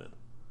was happening.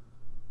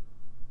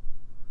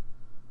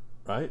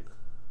 Right?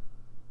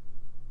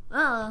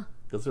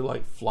 Because they're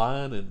like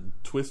flying and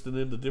twisting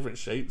into different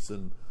shapes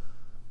and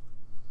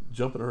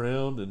jumping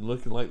around and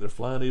looking like they're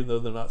flying even though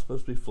they're not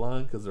supposed to be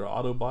flying because they're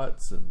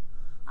Autobots and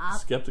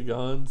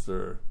Skepticons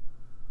are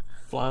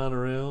flying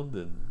around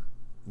and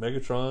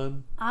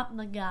Megatron,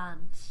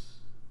 Opnagons.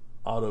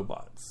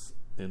 Autobots,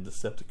 and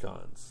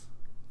Decepticons.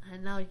 I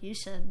know you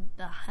said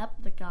the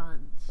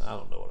Heptagons. I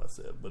don't know what I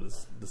said, but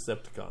it's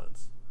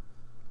Decepticons.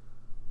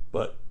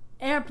 But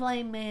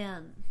Airplane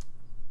Man.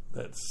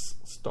 that's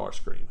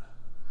Starscream.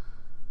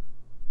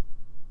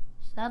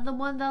 Is that the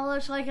one that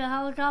looks like a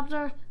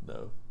helicopter?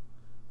 No.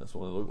 That's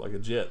one that looked like a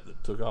jet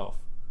that took off.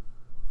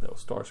 That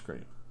was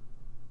Starscream.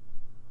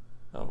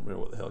 I don't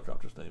remember what the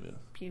helicopter's name is.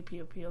 Pew,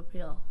 pew, pew,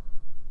 pew.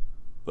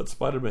 But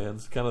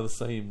Spider-Man's kind of the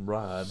same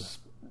ride,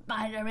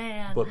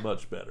 Spider-Man. but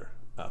much better,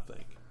 I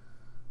think.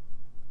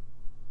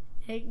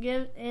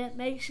 It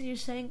makes you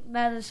think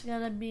that it's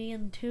gonna be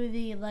in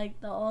 2D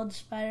like the old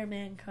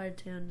Spider-Man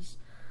cartoons,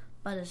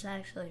 but it's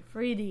actually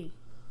 3D.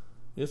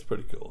 It's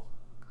pretty cool.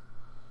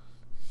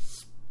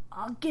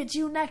 I'll get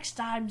you next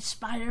time,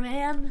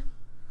 Spider-Man.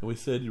 And we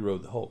said you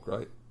rode the Hulk,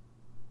 right?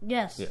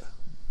 Yes. Yeah.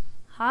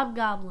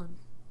 Hobgoblin.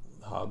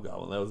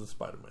 Hobgoblin, that was a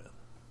Spider-Man.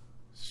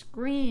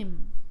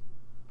 Scream.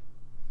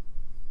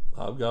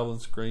 Hobgoblin,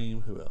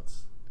 Scream, who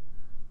else?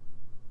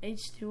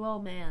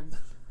 H2O Man.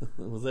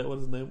 Was that what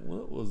his name?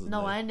 What was his name?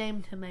 No, I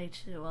named him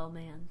H2O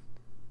Man.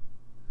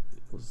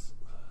 Was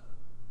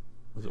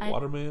it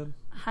Waterman?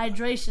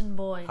 Hydration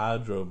Boy.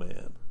 Hydro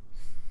Man.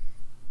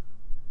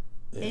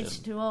 And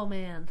H2O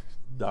Man.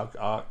 Doc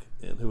Ock,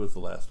 and who was the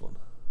last one?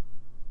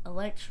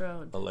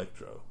 Electrode.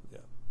 Electro, yeah.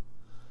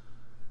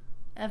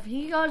 If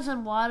he goes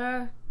in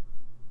water,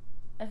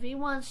 if he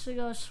wants to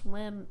go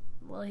swim,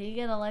 will he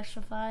get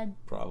electrified?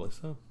 Probably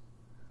so.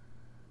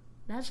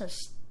 That's a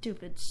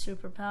stupid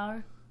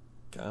superpower.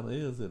 Kind of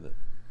is, isn't it?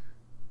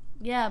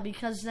 Yeah,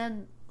 because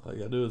then... All you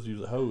gotta do is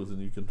use a hose and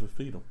you can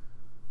defeat them.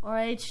 Or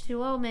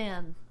H2O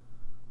Man.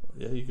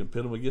 Yeah, you can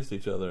pit them against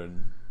each other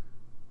and...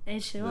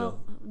 H2O,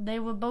 they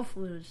would both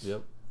lose.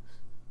 Yep.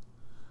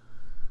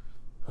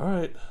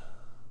 Alright.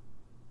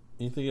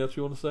 Anything else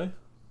you want to say?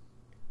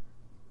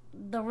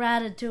 The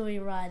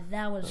Ratatouille ride,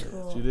 that was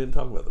cool. You didn't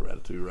talk about the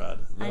Ratatouille ride.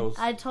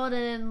 I told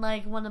it in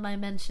like one of my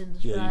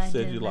mentions. Yeah, but you I said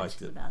didn't you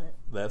liked mention it. About it.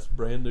 That's a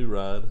brand new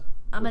ride.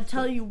 I'm going to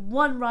tell you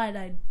one ride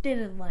I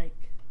didn't like.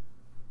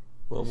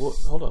 Well,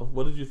 hold on.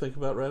 What did you think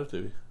about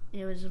Ratatouille?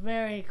 It was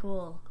very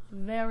cool.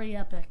 Very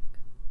epic.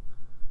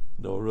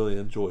 Noah really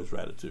enjoys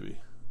Ratatouille.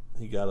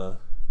 He got a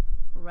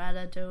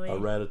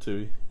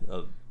Ratatouille.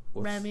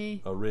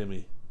 Remy. A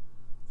Remy.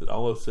 That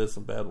almost says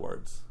some bad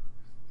words.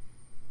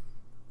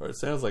 Or it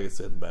sounds like it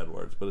said bad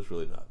words, but it's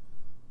really not.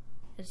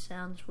 It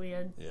sounds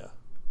weird. Yeah.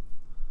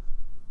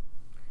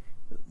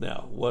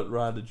 Now, what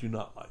ride did you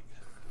not like?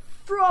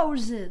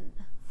 Frozen.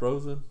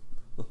 Frozen?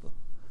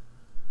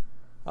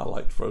 I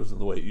liked Frozen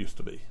the way it used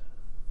to be.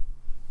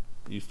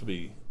 It used to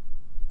be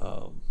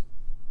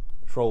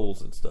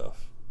trolls and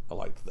stuff. I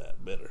liked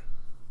that better.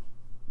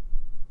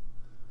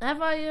 I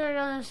thought you were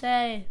gonna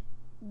say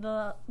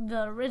the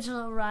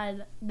original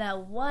ride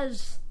that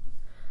was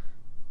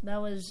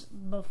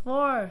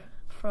before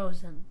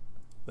Frozen.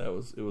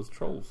 It was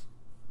trolls.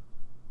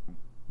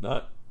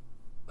 Not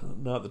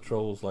the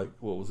trolls like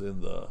what was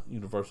in the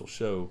Universal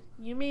show.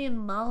 You mean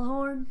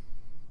Malhorn?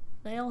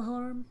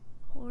 Mailhorn?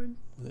 Horn?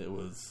 It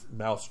was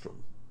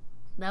Maelstrom.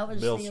 That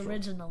was Maelstrom. the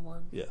original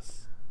one.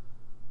 Yes.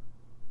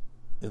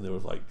 And there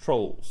was like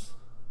trolls.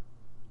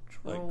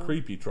 Like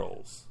creepy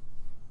trolls.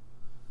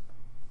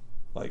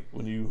 Like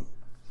when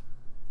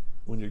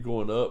you're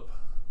going up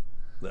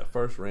that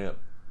first ramp,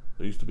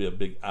 there used to be a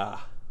big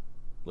eye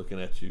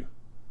looking at you,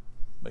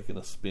 making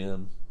a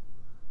spin.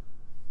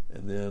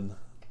 And then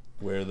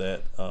where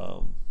that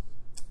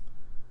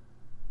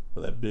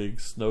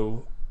big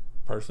snow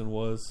person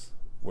was,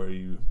 where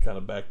you kind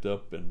of backed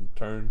up and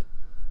turned,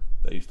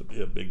 that used to be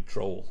a big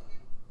troll.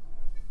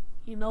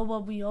 You know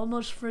what we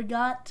almost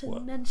forgot to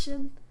What?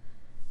 mention?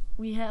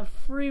 We have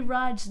 3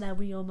 rides that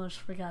we almost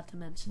forgot to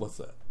mention. What's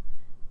that?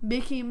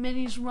 Mickey and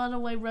Minnie's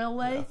Runaway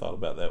Railway. Yeah, I thought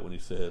about that when you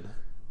said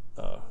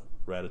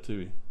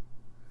Ratatouille.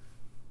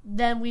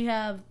 Then we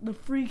have the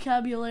 3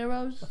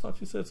 Caballeros. I thought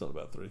you said something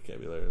about 3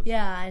 Caballeros.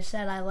 Yeah, I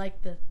said I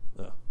liked it.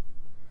 Oh.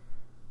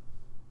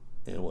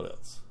 And what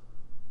else?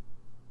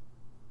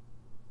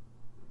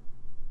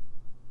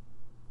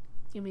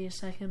 Give me a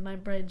second, my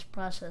brain's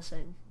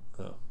processing.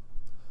 Oh.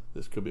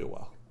 This could be a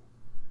while.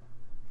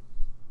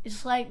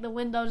 It's like the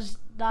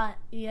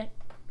Windows.exe.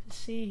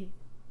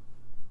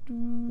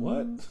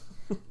 What?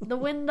 The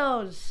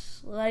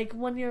Windows, like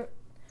when you're,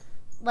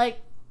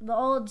 like the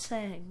old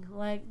saying,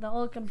 like the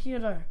old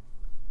computer.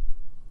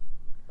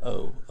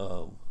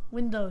 Oh,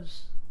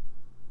 Windows.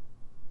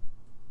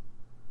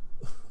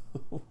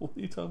 what are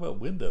you talking about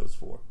Windows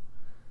for?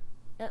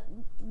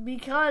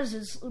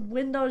 Because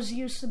Windows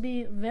used to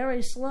be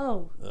very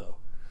slow. Oh.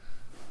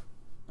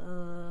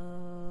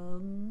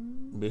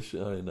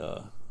 Mission,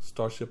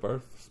 Starship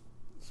Earth?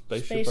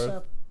 Spaceship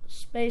Earth?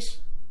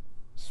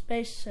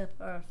 Spaceship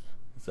Earth.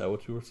 Is that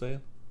what you were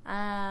saying?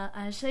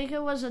 I think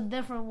it was a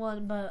different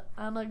one, but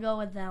I'm gonna go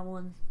with that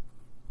one.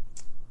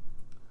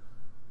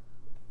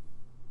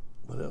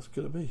 What else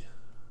could it be?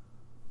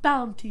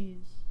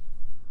 Bounties.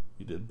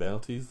 You did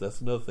bounties?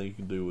 That's another thing you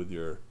can do with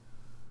your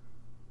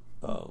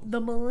The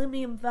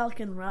Millennium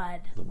Falcon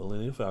ride. The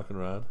Millennium Falcon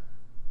ride.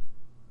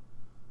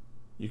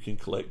 You can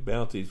collect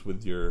bounties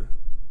with your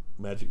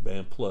Magic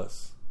Band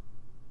Plus.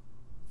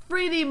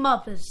 3D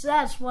Muppets.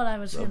 That's what I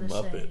was going to say.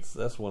 Muppets.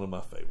 That's one of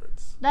my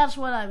favorites. That's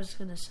what I was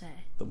going to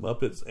say. The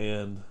Muppets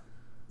and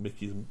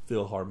Mickey's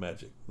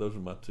PhilharMagic. Those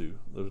are two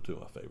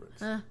of my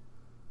favorites. Huh?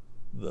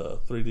 The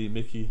 3D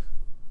Mickey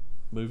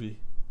movie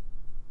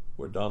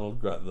where Donald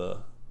got the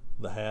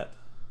hat.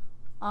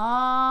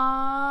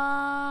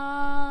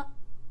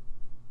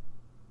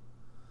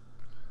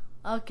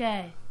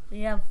 Okay.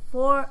 We have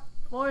four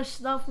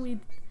stuff we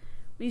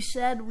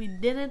said we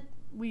did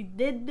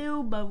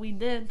do, but we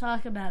didn't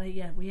talk about it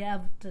yet. We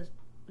have to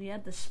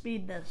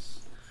speed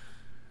this.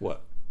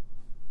 What?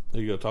 Are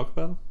you going to talk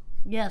about them?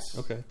 Yes.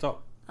 Okay,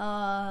 talk.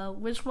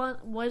 Which one?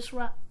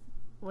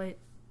 Wait.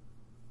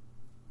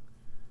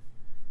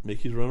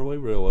 Mickey's Runaway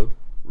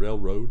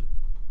Railroad.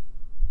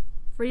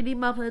 3D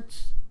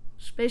Muppets,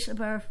 Spaceship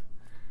Earth,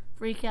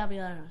 Free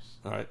Caballeros.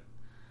 All right.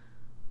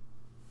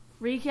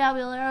 Free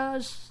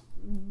Caballeros,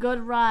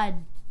 good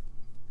ride.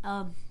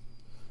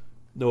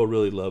 Noah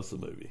really loves the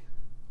movie.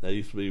 That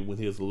used to be when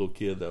he was a little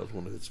kid. That was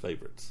one of his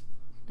favorites.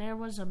 There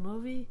was a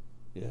movie?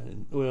 Yeah,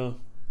 well,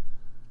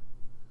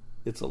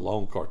 it's a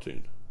long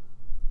cartoon.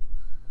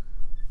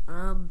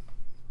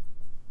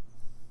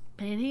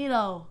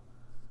 Panhito.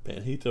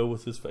 Panhito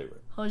was his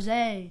favorite.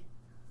 Jose.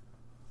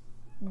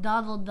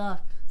 Donald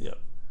Duck. Yep.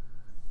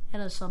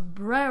 And a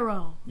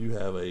sombrero. You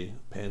have a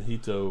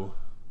Panhito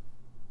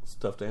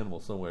stuffed animal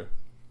somewhere.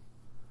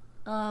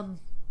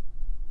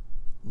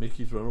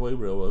 Mickey's Runaway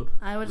Railroad.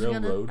 I was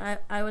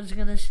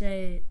gonna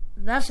say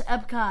that's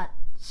Epcot,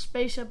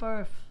 Spaceship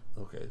Earth.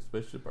 Okay,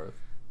 Spaceship Earth.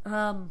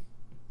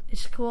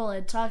 It's cool.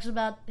 It talks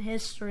about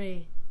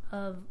history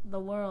of the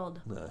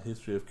world.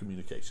 History of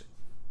communication.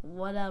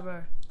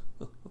 Whatever.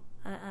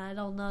 I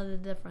don't know the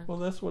difference. Well,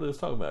 that's what it was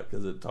talking about,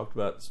 because it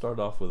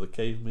started off with the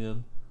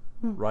cavemen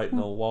writing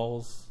on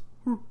walls,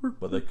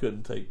 but they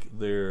couldn't take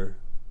their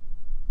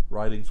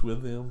writings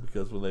with them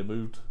because when they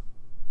moved,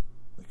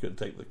 they couldn't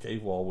take the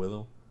cave wall with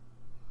them.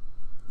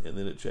 And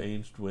then it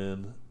changed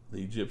when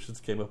the Egyptians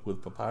came up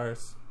with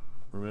papyrus.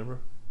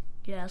 Remember?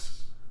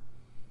 Yes.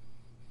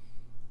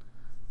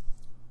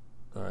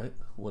 All right.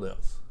 What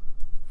else?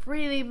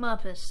 3D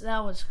Muppets.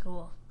 That was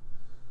cool.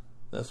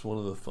 That's one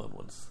of the fun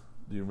ones.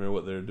 Do you remember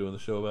what they were doing the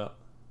show about?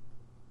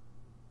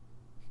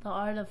 The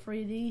Art of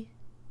 3D?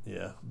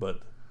 Yeah,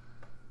 but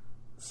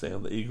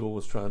Sam the Eagle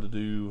was trying to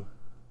do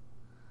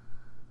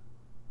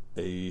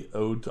a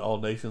ode to all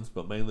nations,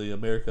 but mainly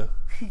America.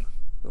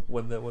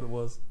 Wasn't that what it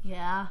was?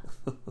 Yeah.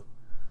 All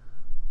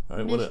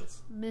right, what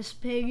else? Miss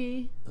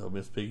Piggy. Oh,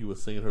 Miss Piggy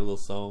was singing her little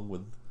song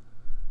with,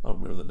 I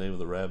don't remember the name of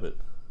the rabbit.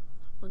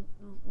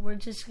 We're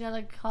just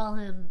gonna call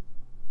him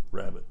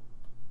Rabbit.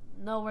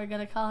 No, we're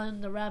gonna call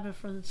him the rabbit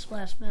from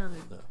Splash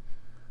Mountain. No.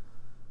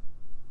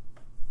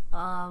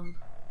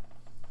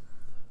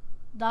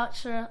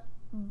 Dr.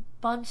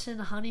 Bunsen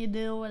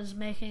Honeydew was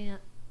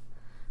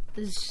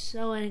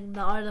showing the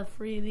Art of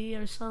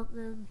 3D or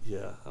something.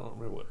 Yeah, I don't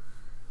remember what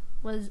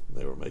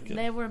they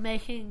were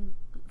making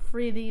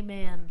 3D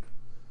Man.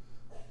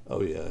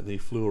 Oh yeah, and he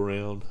flew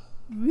around.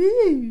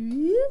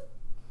 And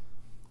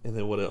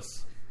then what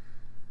else?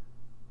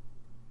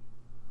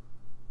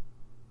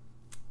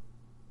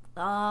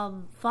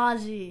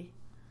 Fozzie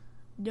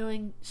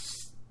doing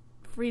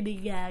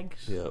 3D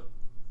gags. Yep.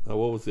 Now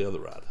what was the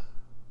other ride?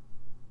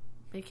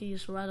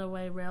 Mickey's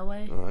Runaway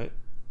Railway. All right.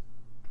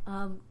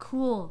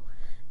 Cool.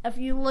 If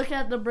you look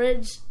at the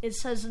bridge, it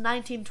says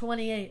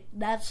 1928.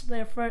 That's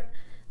their first.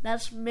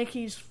 That's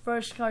Mickey's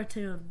first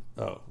cartoon.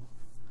 Oh.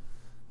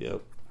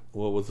 Yep.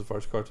 What was the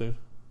first cartoon?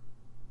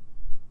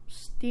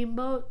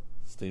 Steamboat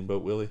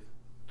Willie.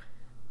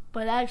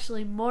 But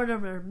actually,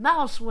 Mortimer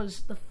Mouse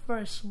was the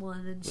first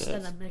one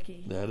instead of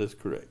Mickey. That is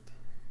correct.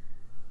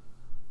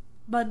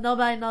 But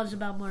nobody knows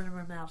about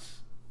Mortimer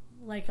Mouse,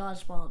 like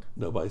Oswald.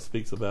 Nobody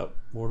speaks about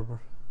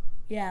Mortimer?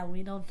 Yeah,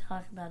 we don't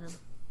talk about him.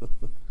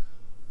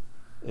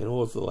 And what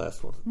was the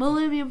last one?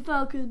 Millennium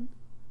Falcon.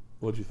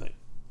 What'd you think?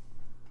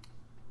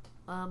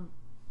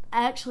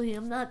 Actually,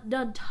 I'm not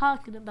done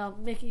talking about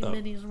Mickey and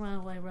Minnie's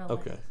Runaway Railway.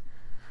 Okay.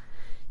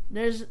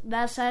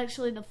 That's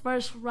actually the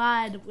first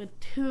ride with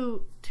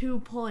two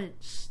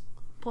points.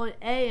 Point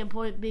A and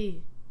point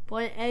B.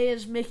 Point A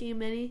is Mickey and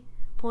Minnie.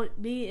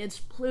 Point B, it's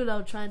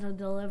Pluto trying to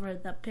deliver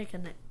the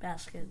picnic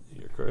basket.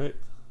 You're correct.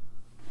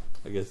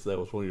 I guess that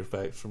was one of your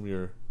facts from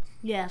your...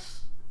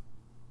 Yes.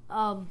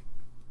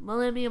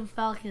 Millennium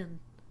Falcon.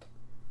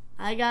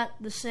 I got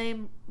the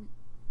same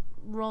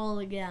role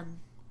again.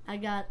 I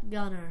got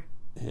Gunner.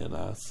 And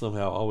I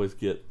somehow always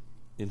get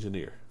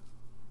Engineer.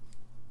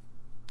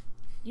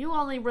 You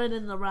only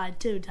ridden the ride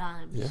 2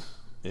 times. Yeah.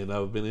 And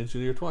I've been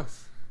Engineer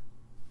twice.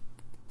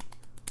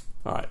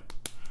 Alright.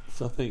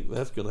 So I think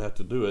that's going to have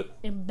to do it.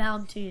 In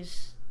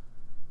bounties.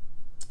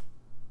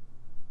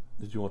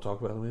 Did you want to talk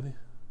about them any?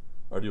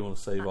 Or do you want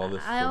to save all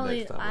this for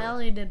next time? I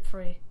only did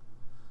 3.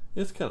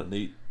 It's kind of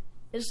neat.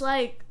 It's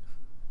like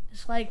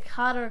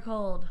hot or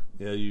cold.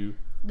 Yeah,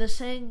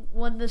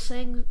 when the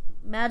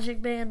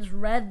magic band's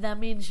red, that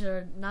means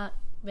you're not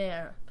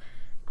there.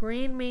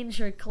 Green means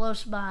you're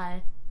close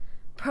by.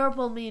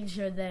 Purple means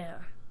you're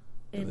there.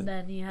 And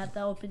then you have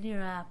to open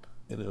your app.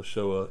 And it'll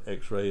show an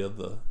x-ray of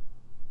the...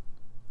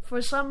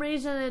 For some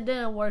reason, it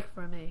didn't work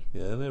for me.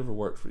 Yeah, it never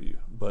worked for you.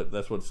 But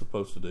that's what it's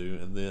supposed to do.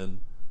 And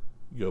then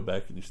you go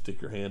back and you stick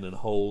your hand in a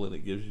hole and it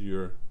gives you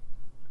your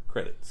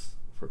credits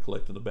for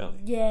collecting the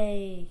bounty.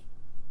 Yay.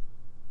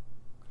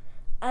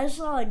 I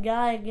saw a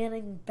guy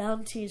getting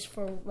bounties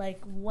for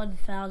like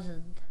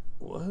 1,000.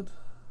 What?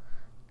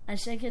 I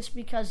think it's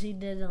because he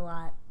did a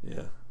lot.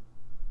 Yeah.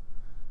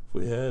 If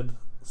we had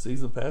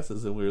season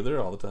passes and we were there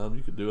all the time,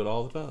 you could do it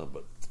all the time,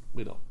 but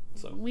we don't.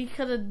 So we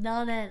could have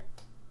done it.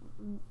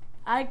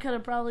 I could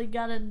have probably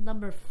gotten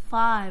number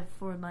 5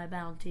 for my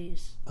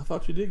bounties. I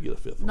thought you did get a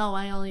 5th one. No,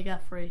 I only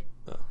got 3.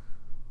 Oh. I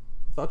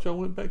thought y'all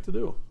went back to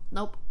do them.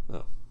 Nope.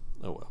 Oh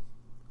well.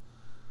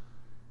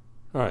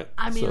 All right.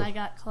 I mean, I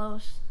got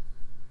close.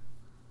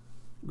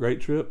 Great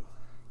trip.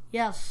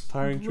 Yes.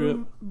 Tiring trip.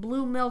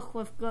 Blue milk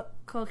with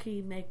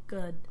cookie make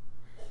good.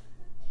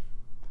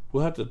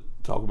 We'll have to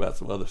talk about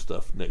some other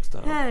stuff next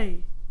time.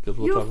 Hey,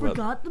 we'll you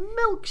forgot the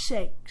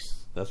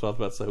milkshakes. That's what I was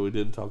about to say. We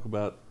didn't talk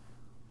about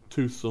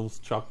Toothsome's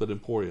Chocolate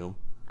Emporium.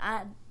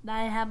 I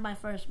had my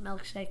first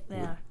milkshake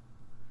there.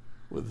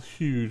 With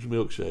huge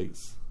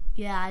milkshakes.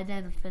 Yeah, I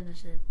didn't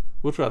finish it.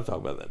 We'll try to talk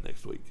about that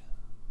next week.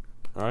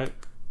 All right?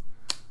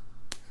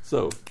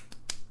 So...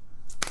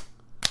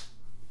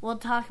 we'll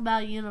talk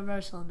about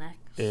Universal next.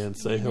 And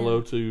say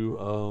hello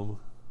to,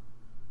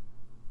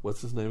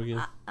 what's his name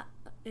again?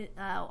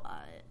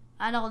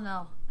 I don't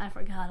know. I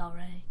forgot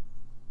already.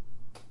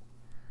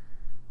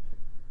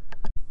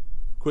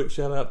 Quick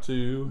shout out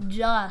to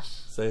Josh.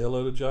 Say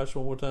hello to Josh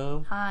one more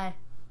time. Hi.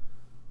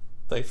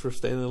 Thanks for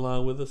standing in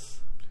line with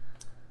us.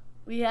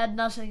 We had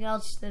nothing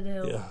else to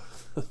do. Yeah.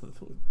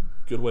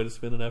 Good way to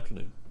spend an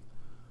afternoon.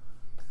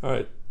 All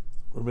right.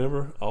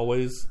 Remember,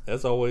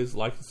 as always,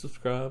 like and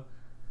subscribe.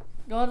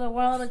 Go to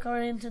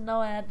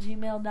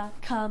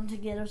worldaccordingtonoah@gmail.com to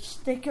get a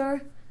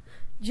sticker.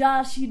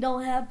 Josh, you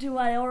don't have to.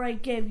 I already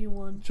gave you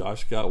one.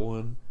 Josh got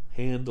one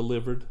hand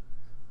delivered.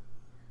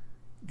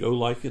 Go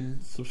like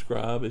and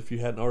subscribe if you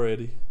hadn't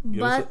already.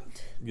 Give us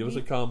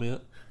a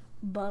comment.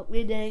 But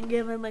we didn't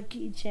give him a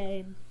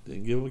keychain.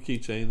 Didn't give him a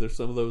keychain. There's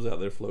some of those out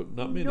there floating.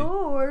 Not many.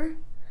 Nor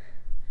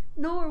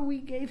we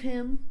gave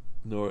him.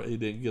 Nor he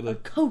didn't get a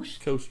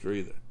coaster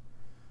either.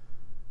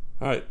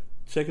 All right.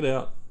 Check it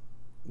out.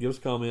 Give us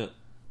a comment.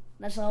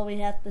 That's all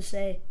we have to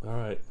say. All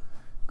right.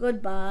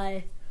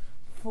 Goodbye.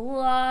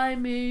 Fly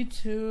me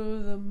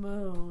to the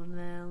moon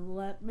and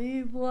let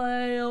me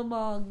play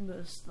among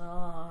the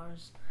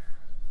stars.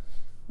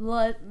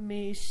 Let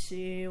me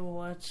see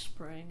what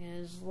spring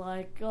is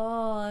like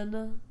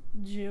on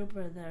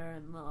Jupiter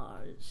and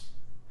Mars.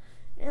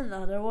 In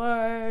other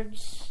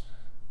words,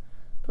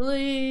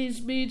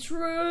 please be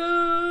true.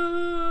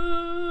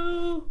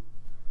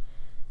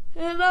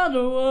 In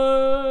other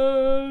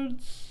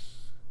words,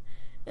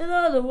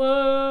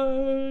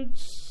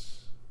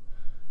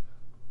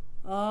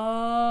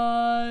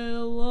 I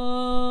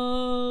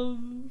love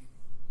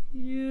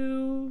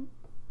you.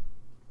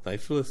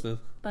 Thanks for listening.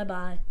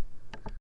 Bye-bye.